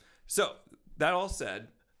dry. So that all said,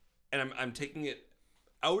 and I'm taking it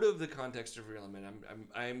out of the context of Real Men.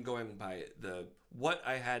 I'm going by what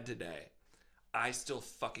I had today. I still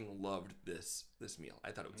fucking loved this meal.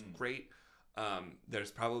 I thought it was great.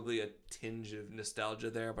 There's probably a tinge of nostalgia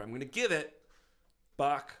there, but I'm going to give it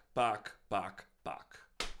Bach.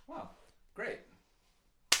 Wow, great.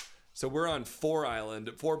 So we're on 4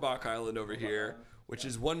 Bach Island over here, which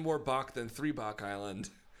is one more Bach than 3 Bach Island,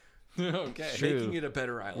 Okay. True. making it a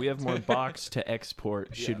better island. We have more box to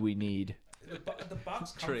export should we need. The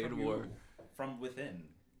box come Trade from war. you from within.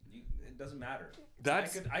 It doesn't matter.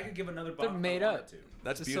 That's I could give another box. They're made if I up. wanted to.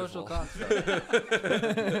 that's It's a beautiful. social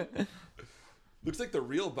construct. Looks like the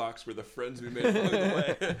real Bachs were the friends we made along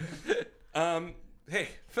the way. Hey,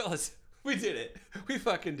 fellas, we did it. We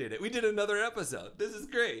fucking did it. We did another episode. This is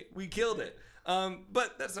great. We killed it.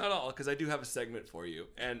 But that's not all, because I do have a segment for you,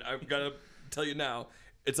 and I've got to tell you now,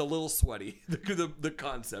 it's a little sweaty. The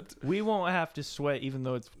concept. We won't have to sweat even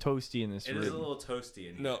though it's toasty in this It room. is a little toasty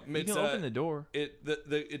in here. No, You it's can open the door.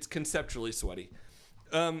 it's conceptually sweaty.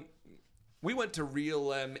 We went to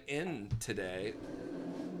Real M today,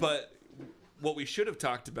 but what we should have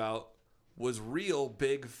talked about was Real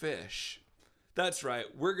Big Fish. That's right.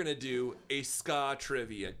 We're gonna do a ska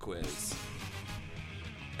trivia quiz,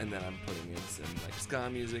 and then I'm putting in some like ska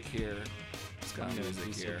music here. Ska I'm gonna music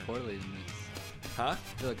do so here. poorly in this. Huh? I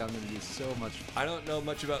feel like I'm gonna do so much. I don't know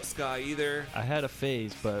much about ska either. I had a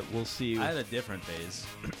phase, but we'll see. I had a different phase.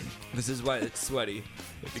 This is why it's sweaty.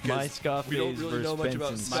 It's my ska we don't phase really know versus much about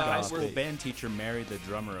Benson's ska. My high ska school phase. band teacher married the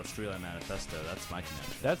drummer of Streetlight Manifesto. That's my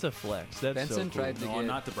connection. That's a flex. That's Benson so cool. tried to No, get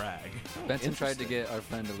not to brag. Benson tried to get our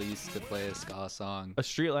friend Elise to play a ska song. A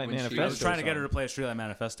Streetlight When she Manifesto. I was trying to get her song. to play a Streetlight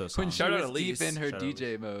Manifesto song. When she Shout out was Elise. deep in her Shout out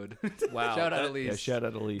DJ mode. Wow. Shout out that- Elise. Yeah, shout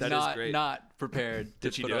out Elise. That is not great. not prepared to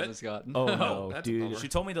Did she put do on it? the ska. Oh no, that's a dude. bummer. She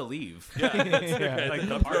told me to leave. Yeah, that's Yeah. like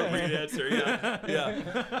the appropriate answer.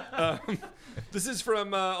 Yeah. This is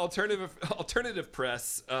from Alternative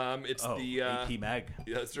Press. It's Oh, the AP Mag.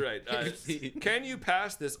 that's right. Can you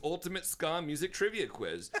pass this ultimate ska music trivia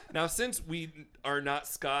quiz? Now, since we are not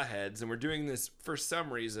ska heads and we're doing this for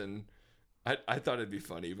some reason, I thought it'd be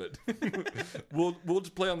funny, but we'll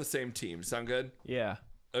just play on the same team. Sound good? Yeah.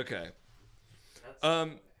 Okay.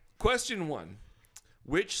 Question 1.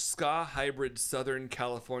 Which ska hybrid Southern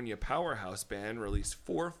California powerhouse band released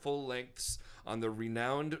 4 full lengths on the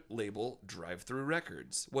renowned label Drive Thru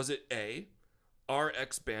Records? Was it A,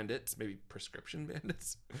 RX Bandits, maybe Prescription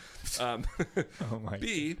Bandits? Oh my.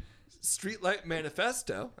 B, Streetlight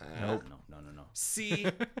Manifesto? No. C,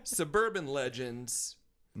 Suburban Legends?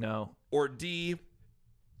 No. Or D,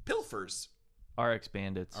 Pilfers? RX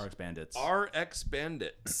Bandits. RX Bandits. RX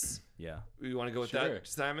Bandits. Yeah. You want to go with Sure. that,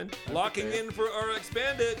 Simon? Locking okay. in for RX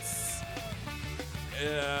Bandits.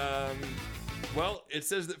 Well, it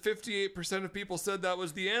says that 58% of people said that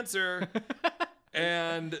was the answer.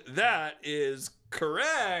 And that is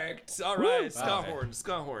correct. All right,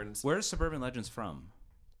 ska horns. Where's Suburban Legends from?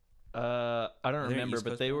 I don't Are they remember, East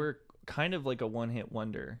but Coast they band? were kind of like a one-hit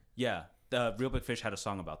wonder. Yeah. The Real Big Fish had a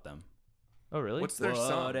song about them. Oh, really? What's their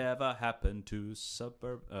song? Whatever happened to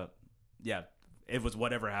Suburban... yeah. It was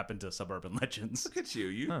Whatever Happened to Suburban Legends. Look at you.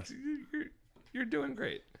 You're doing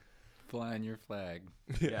great. Flying your flag.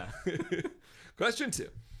 Yeah. Question 2.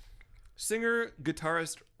 Singer,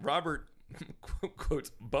 guitarist Robert,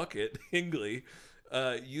 quote, Bucket Hingley,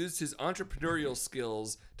 used his entrepreneurial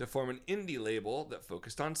skills to form an indie label that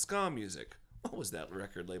focused on ska music. What was that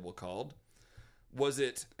record label called? Was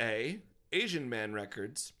it A, Asian Man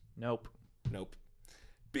Records? Nope. Nope.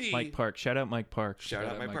 B, Mike Park. Shout out Mike Park. Shout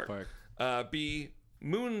out Mike Park. B,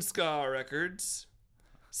 Moon Ska Records.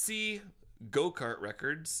 C, Go-Kart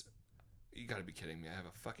Records. You gotta be kidding me. I have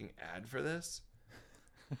a fucking ad for this.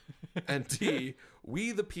 And D,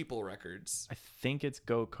 We the People Records. I think it's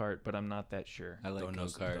Go-Kart, but I'm not that sure. I like Don't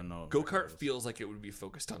go-kart. know. Go-Kart feels like it would be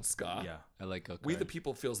focused on ska. Yeah. I like go-kart. We the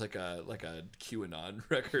People feels like a QAnon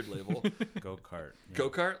record label. Go-Kart. Yeah.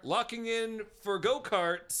 Go-Kart. Locking in for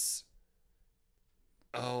Go-Karts.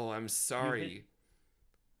 Oh, I'm sorry.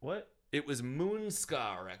 What? It was Moon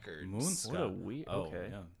Ska Records. Moon Ska. What a weird. Oh, Okay.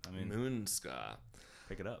 yeah. I mean, Moon Ska.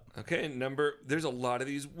 pick it up. Okay, there's a lot of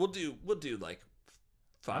these. We'll do like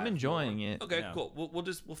 5 I'm enjoying more. it. Okay, Yeah. cool. We'll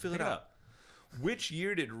fill Pick it it out. up. Which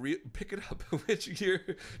year did pick it up? Which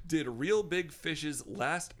year did Real Big Fish's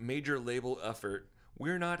last major label effort,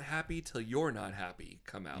 We're Not Happy Till You're Not Happy,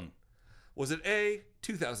 come out? Was it A,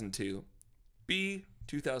 2002, B,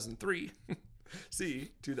 2003,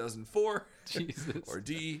 C, 2004, Jesus. or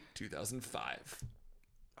D, 2005?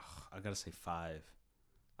 I gotta say 5.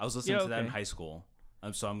 I was listening Yeah, to that in okay. high school.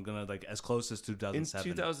 So I'm gonna like as close as In 2007.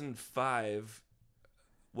 2005,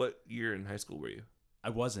 what year in high school were you? I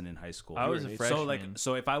wasn't in high school. I was a So freshman.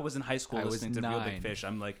 so if I was in high school I was listening to Real 9. Big Fish,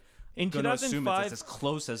 I'm like In gonna assume it's 2005 as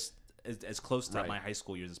close as close to Right. my high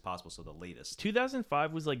school years as possible. So the latest.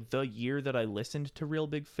 2005 was like the year that I listened to Real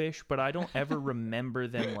Big Fish, but I don't ever remember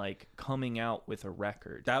them like coming out with a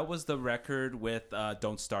record. That was the record with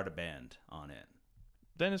 "Don't Start a Band" on it.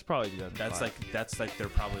 Then it's probably 2005. That's like their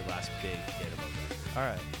probably last big hit of a record. all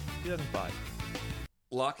right, 2005.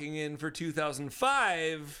 Locking in for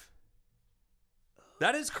 2005.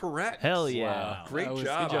 That is correct. Hell yeah! Wow. Great That was-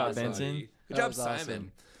 job, good job, Ozzy. Benson. Good That job, was Simon.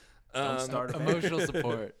 awesome. Don't start a band. Emotional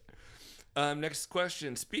support. Next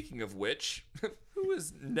question. Speaking of which, who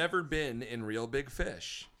has never been in Real Big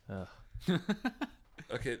Fish? Ugh.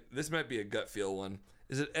 Okay, this might be a gut feel one.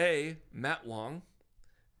 Is it A, Matt Wong,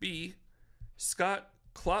 B, Scott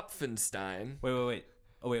Klopfenstein? Wait.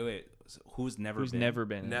 Oh wait. Who's never Who's been? never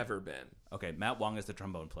been? Never been. Okay, Matt Wong is the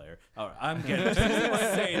trombone player. All right, I'm getting.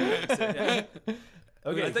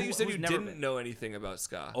 Okay, I thought you said who's you never didn't been? know anything about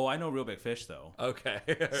ska. Oh, I know Real Big Fish though. Okay.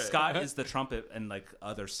 All right. Scott is the trumpet and like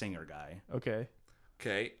other singer guy. Okay.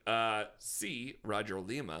 Okay. C, Roger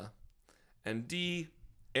Lima, and D,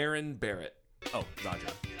 Aaron Barrett. Oh, Roger.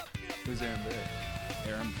 Who's Aaron Barrett?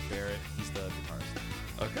 Aaron Barrett. He's the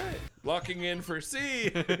guitarist. Okay. Locking in for C.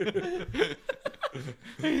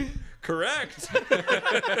 Correct.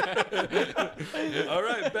 All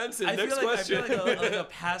right, Benson, next question. I feel like a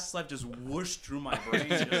past life just whooshed through my brain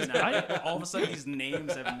just now. All of a sudden, these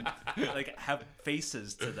names have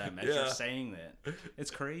faces to them as Yeah. you're saying that.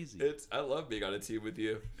 It's crazy. I love being on a team with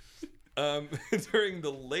you. During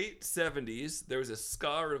the late 70s, there was a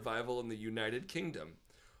ska revival in the United Kingdom.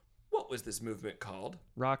 What was this movement called?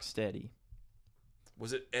 Rocksteady.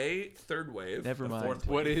 Was it A, third wave, Never mind. fourth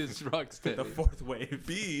What is Rocksteady? the fourth wave.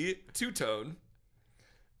 B, two-tone,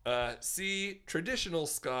 C, traditional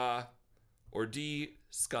ska, or D,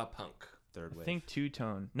 ska punk? Third I wave. think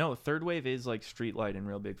two-tone. No, third wave is like Streetlight and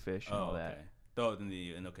Real Big Fish and all okay. that. Oh,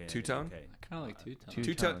 okay. Two-tone? Okay. I kind of like two-tone.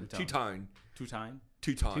 Two-tone. Two-tone. Two-time.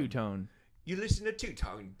 Two-tone. Two-tone. You listen to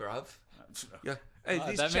two-tone, bruv. Yeah. Hey,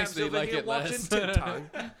 these that makes chaps me over like here it watching less. two-tone.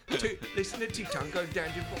 Listen to two-tone go down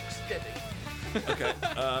to rock steady. Okay.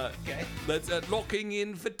 Okay. Let's locking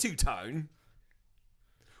in for two-tone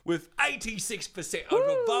with 86% of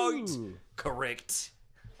the vote. Woo! Correct.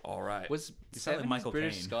 All right. Was You sound like 70s Michael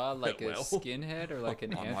British Caine. ska like a Well. skinhead or like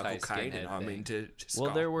an I'm Michael Caine and anti-skinhead I'm thing? into ska.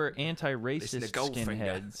 Well, there were Listen anti-racist to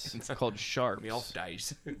Goldfinger. skinheads called sharps. me off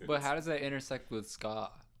days. But how does that intersect with ska?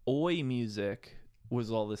 Oi music was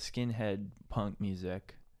all the skinhead punk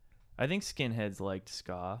music. I think skinheads liked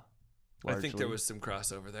ska. I think there largely. was some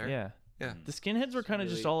crossover there. Yeah. Yeah. The skinheads were kind of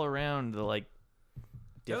just really- all around the like.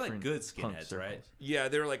 They're like different good punk skinheads, right? circles. Yeah,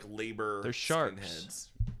 they're like labor. They're sharps. skinheads.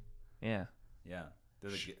 Yeah. Yeah.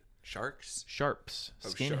 They're the Sharks. Sharps. Oh,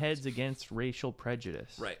 Skinheads sharps. against racial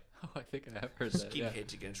prejudice. Right. Oh, I think I have heard that. Yeah.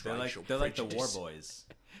 Skinheads against they're racial like the war prejudice. boys.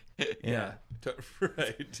 Yeah.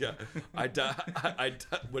 Right. Yeah. I die. I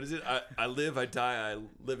die. What is it? I live. I die. I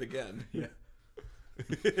live again. Yeah.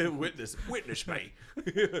 Witness me.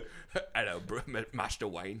 Hello, Master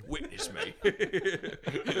Wayne. Witness me.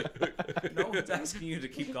 No one's asking you to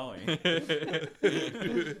keep going.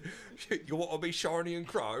 You want to be shiny and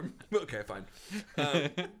chrome? Okay, fine.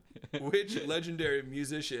 Which legendary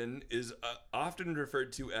musician is often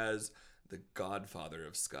referred to as the godfather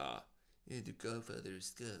of ska? Yeah, the godfather of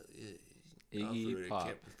ska. Yeah. Iggy Godfather, Pop.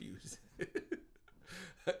 Can't refuse.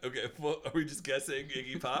 Okay, well, are we just guessing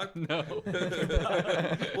Iggy Pop? No.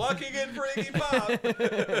 Walking in for Iggy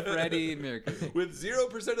Pop Freddie Mercury. with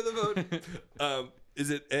 0% of the vote.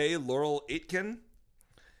 Is it A, Laurel Aitken,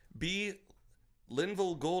 B,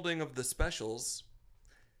 Linville Golding of the Specials,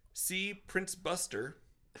 C, Prince Buster,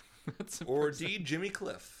 That's a or person. D, Jimmy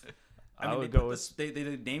Cliff? I would they go put with.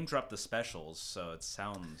 they name drop the specials, so it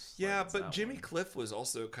sounds. Yeah, like it's but that Jimmy one. Cliff was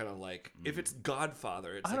also kind of like, if it's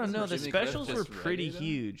Godfather, it's I like, don't know. The Jimmy Cliff specials were just pretty reggae, though?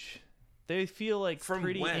 huge. They feel like From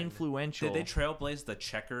pretty when? influential. Did they trailblaze the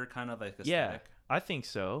checker kind of like Yeah, aesthetic? I think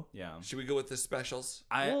so. Yeah. Should we go with the Specials?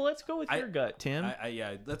 Well, let's go with your gut, Tim.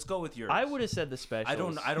 yeah. Let's go with yours. I would have said the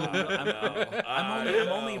specials. I don't. I'm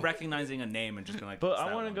only recognizing a name and just being like. But "It's I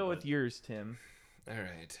that want to one," go but- with yours, Tim. All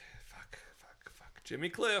right. Fuck. Jimmy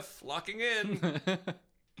Cliff, locking in.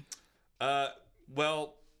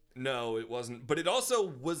 Well, no, it wasn't. But it also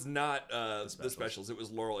was not the Specials. It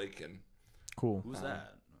was Laurel Aitken. Cool. Who's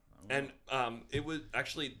that? And it was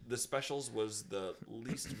actually the Specials was the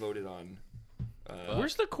least voted on.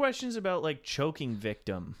 Where's the questions about like choking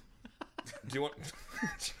victim? Do you want?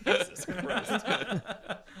 Jesus Christ!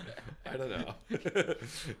 I don't know.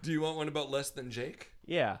 Do you want one about Less Than Jake?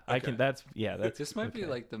 Yeah, I can. That's This might be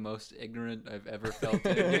like the most ignorant I've ever felt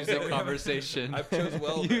in a music conversation. I've chose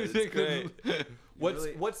well. Then. It's Music great.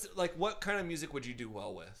 Really- What's like? What kind of music would you do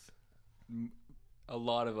well with? A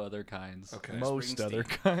lot of other kinds. Okay. most Springsteen. other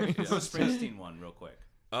kinds. So Springsteen one real quick.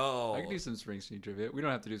 Oh, I can do some Springsteen trivia. We don't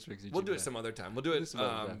have to do Springsteen. we'll do it trivia. some other time. We'll do it some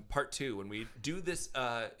other time. part 2 when we do this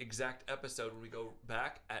exact episode when we go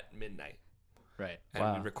back at midnight Right. and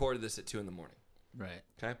Wow. we recorded this at 2 a.m. Right.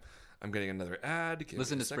 Okay, I'm getting another ad. Give me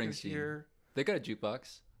Listen a to second Springsteen. here. They got a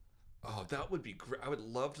jukebox. Oh, that would be great. I would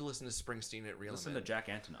love to listen to Springsteen at Real Listen Man. to Jack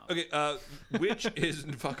Antonoff. Okay, which is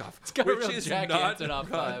fuck off. got a Which real is Jack not Antonoff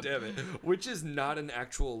God vibe. damn it. Which is not an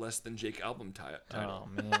actual Less Than Jake album title. Oh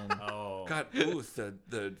man. Oh. God, ooh,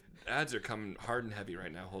 the ads are coming hard and heavy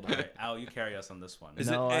right now. Hold on. All right, Al, you carry us on this one. Is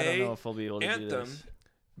no, it I don't A, know if I'll be able to do Anthem, this.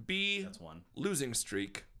 B, That's one. Losing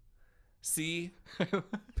Streak, C,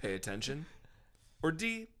 Pay Attention, or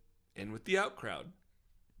D, In With the Out Crowd?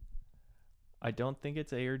 I don't think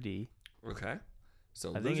it's A or D. Okay.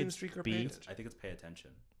 So I think Losing it's Streak or B. Pay Attention? I think it's Pay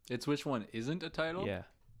Attention. It's which one isn't a title? Yeah.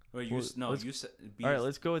 Wait, you Well, no, let's- you said. B All right, is-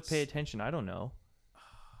 let's go with Pay Attention. I don't know.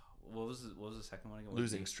 What was the second one again? What was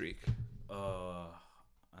Losing it? Streak.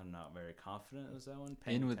 I'm not very confident. It was that one?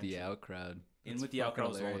 Pay In with the Attention? out crowd. In That's with the out fucking crowd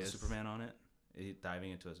was the one with hilarious. Superman on it.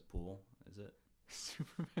 Diving into his pool. Is it?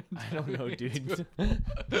 I don't know, dude.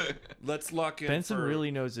 Let's lock in Benson for,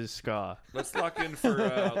 really knows his ska. Let's lock in for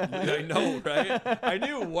I know, right? I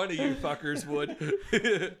knew one of you fuckers would.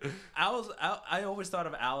 I always thought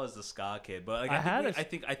of Al as the ska kid, but like, I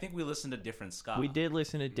think we listened to different ska. We did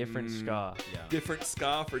listen to different ska. Yeah. Different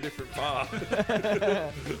ska for different pop.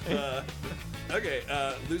 Okay,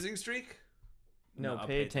 Losing Streak? No, No,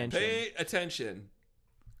 Pay Attention. Pay Attention.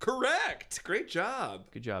 Correct. Great job.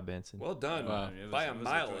 Good job, Benson. Well done. Wow. By a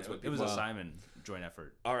mile joint- is what it was people a say. Simon joint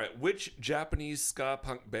effort. All right. Which Japanese ska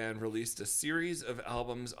punk band released a series of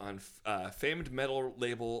albums on famed metal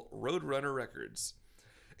label Roadrunner Records?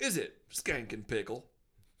 Is it Skankin' Pickle,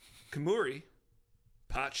 Kamuri,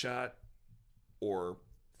 Potshot, or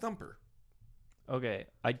Thumper? Okay,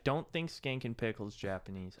 I don't think Skankin' Pickle's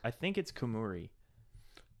Japanese. I think it's Kamuri,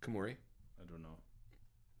 Kamuri? I don't know.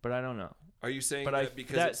 but I don't know. Are you saying But that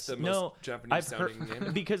because it's the most no, Japanese I've sounding heard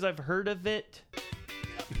name? because I've heard of it,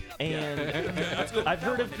 and I've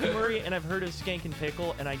heard of Kamuri and I've heard of Skankin'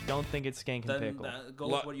 Pickle, and I don't think it's Skankin' Then Pickle. go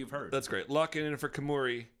Lo- with what you've heard. That's great. Locking in for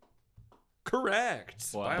Kamuri. Correct.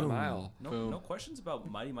 Wow. By a Boom. mile. no questions about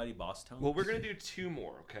Mighty Mighty Boss Tone. Well, we're going to do 2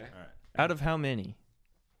 more, okay? All right. Out of how many?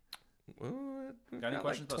 Well, we've Got any got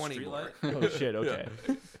questions about 20 more. Streetlight? Oh shit! Okay.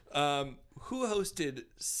 Who hosted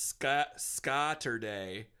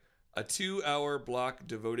Scatterday A 2-hour block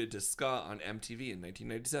devoted to ska on MTV in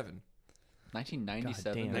 1997.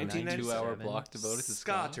 1997. God A damn, 2-hour 1997. block devoted to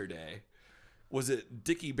ska. Scotterday. Was it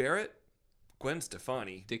Dickie Barrett, Gwen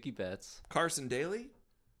Stefani, Dickie Betts. Carson Daly,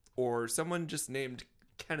 or someone just named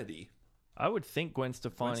Kennedy? I would think Gwen Gwen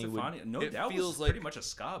Stefani would. Stefani, no it doubt, feels was pretty like- much a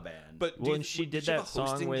ska band. But Well, and she did that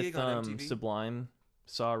song with Sublime,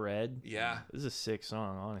 Saw Red. Yeah, This is a sick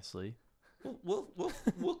song, honestly.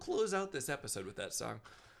 we'll close out this episode with that song.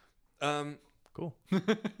 Cool.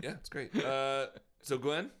 Yeah, it's great. So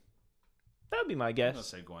Gwen, That'd be my I'm gonna guess.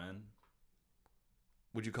 say Gwen.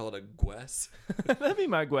 would you call it a Gwes? That'd be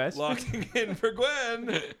my guess. Locking in for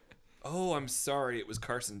Gwen. Oh, I'm sorry. It was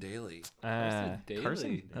Carson Daly. Carson Daly.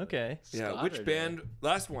 Carson. Okay. Yeah. Which Scotterday. band?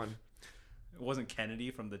 Last one. It wasn't Kennedy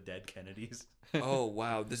from the Dead Kennedys. Oh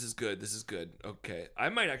wow, this is good. This is good. Okay, I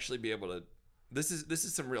might actually be able to. This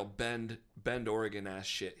is some real Bend, Oregon ass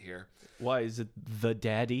shit here. Why is it the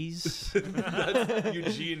Daddies? That's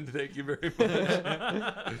Eugene. Thank you very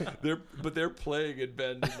much. They're playing in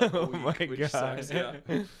Bend. In like a week, my which God. sucks, yeah.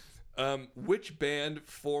 Which band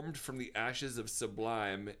formed from the ashes of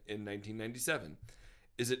Sublime in 1997?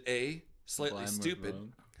 Is it A, Slightly Sublime was Stupid,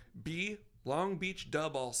 wrong. B, Long Beach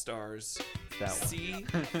Dub All Stars, That one. C,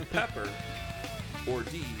 Pepper, or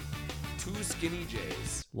D, Two Skinny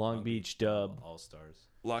Jays? Long Beach Dub. All Stars.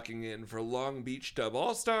 Locking in for Long Beach Dub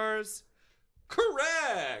All Stars.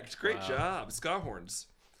 Correct. Great job, ska horns.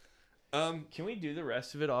 Can we do the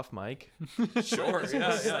rest of it off mic? Sure.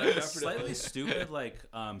 Yeah, Slightly definitely. Stupid, like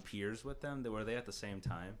peers with them. Were they at the same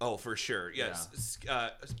time? Oh, for sure. Yes.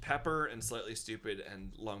 Pepper and Slightly Stupid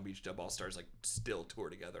and Long Beach Dub All Stars like still tour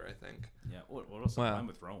together, I think. Yeah. What else? Wow. I'm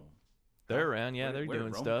with Rome. They're around. Yeah, Where- they're where did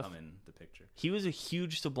doing Rome stuff. Come in the picture. He was a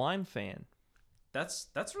huge Sublime fan. That's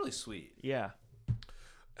really sweet. Yeah.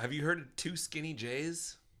 Have you heard of Two Skinny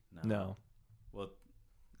Jays? No. Well,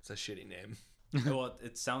 It's a shitty name. well,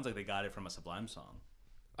 it sounds like they got it from a Sublime song.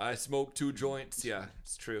 I smoke 2 joints. Yeah,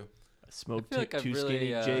 it's true. I smoked feel like I've two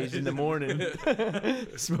really, skinny J's in the morning.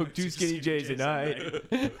 Smoke two skinny J's at night.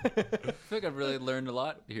 I feel like I've really learned a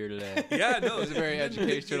lot here today. Yeah, no, It was very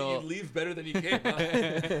educational. You leave better than you came.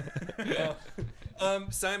 Huh?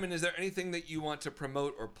 Simon, is there anything that you want to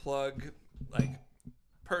promote or plug, like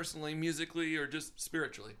personally, musically, or just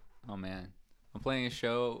spiritually? Oh man, I'm playing a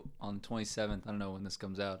show on the 27th. I don't know when this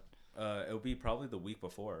comes out. It'll be probably the week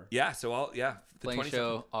before. Yeah, so the Playing a 27th.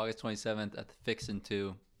 show August 27th at the Fixin'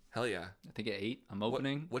 2. Hell yeah. I think at 8. I'm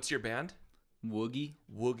opening. What's your band? Woogie.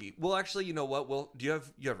 Woogie. Well, actually, you know what? Well, you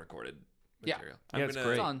have recorded Yeah. material. Yeah, it's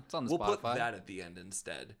great. It's on the We'll Spotify. put that at the end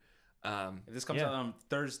instead. If this comes Yeah. out on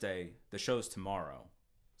Thursday, the show's tomorrow.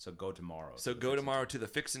 So go tomorrow. So go tomorrow to the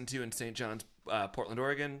Fixin' 2 in St. John's, Portland,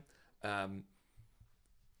 Oregon.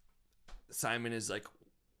 Simon is like,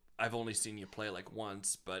 I've only seen you play like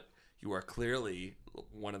once, but you are clearly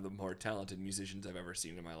one of the more talented musicians I've ever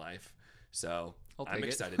seen in my life. So I'll I'm take it.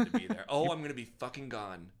 excited to be there. Oh, I'm going to be fucking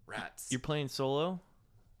gone. Rats. You're playing solo?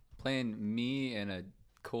 Playing me and a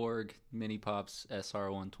Korg Mini Pops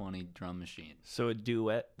SR120 drum machine. So a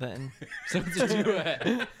duet then? So it's a duet.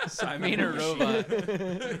 Me and a robot.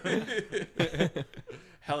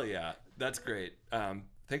 Hell yeah. That's great.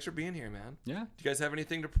 Thanks for being here, man. Yeah. Do you guys have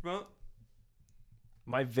anything to promote?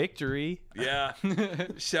 My victory. Yeah.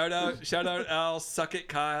 shout out Al, suck it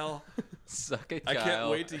Kyle. Suck it, I Kyle. can't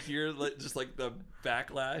wait to hear just like the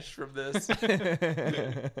backlash from this.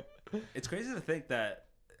 It's crazy to think that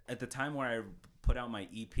at the time where I put out my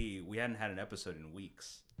EP, we hadn't had an episode in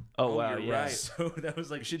weeks. Oh, wow, you're yeah. right. So that was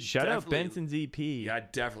like Shout out Definitely- Benson's EP. Yeah, I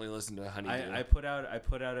definitely listened to Honeydew. I put out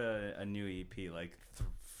a new EP like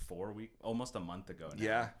 4 weeks, almost a month ago now.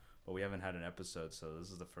 Yeah. But we haven't had an episode, so this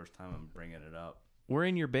is the first time I'm bringing it up. We're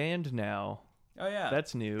in your band now. Oh yeah,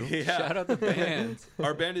 That's new. Yeah. Shout out the band.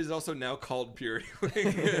 Our band is also now called Purity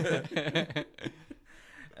Wing.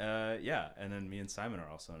 yeah. And then me and Simon are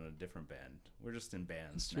also in a different band. We're just in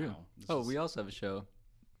bands True. now. This Oh, is- we also have a show.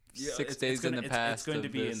 yeah, 6 it's days gonna- in the it's- past. It's going to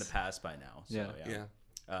of be in this. the past by now. So, Yeah.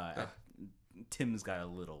 Yeah. Tim's got a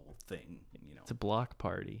little thing, It's a block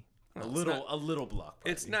party. a little block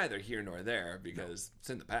party. It's neither here nor there because it's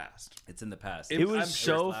in the past. It's in the past. It was I'm-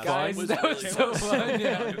 so last- fun. It that was so fun.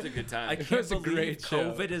 Yeah. It was a good time. I It can't was a believe great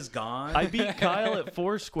show. COVID is gone. I beat Kyle at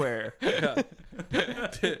Foursquare.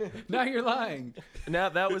 Now you're lying. Now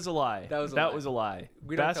that was a lie. That was a that lie. was a lie.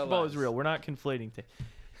 We don't tell Basketball is lies. real. We're not conflating things.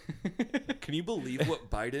 Can you believe what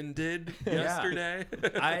Biden did yesterday?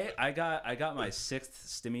 I got my 6th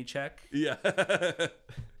stimmy check. Yeah.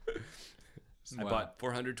 I Wow. bought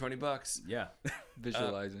 $420. Yeah.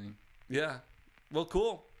 Visualizing. Yeah. Well,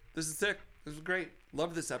 cool. This is sick. This was great.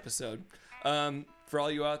 Love this episode. For all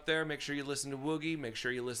you out there, make sure you listen to Woogie. Make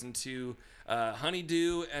sure you listen to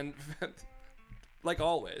Honeydew. And like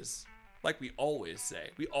always, like we always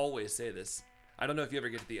say this. I don't know if you ever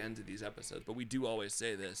get to the end of these episodes, but we do always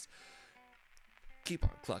say this. Keep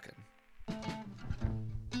on clucking.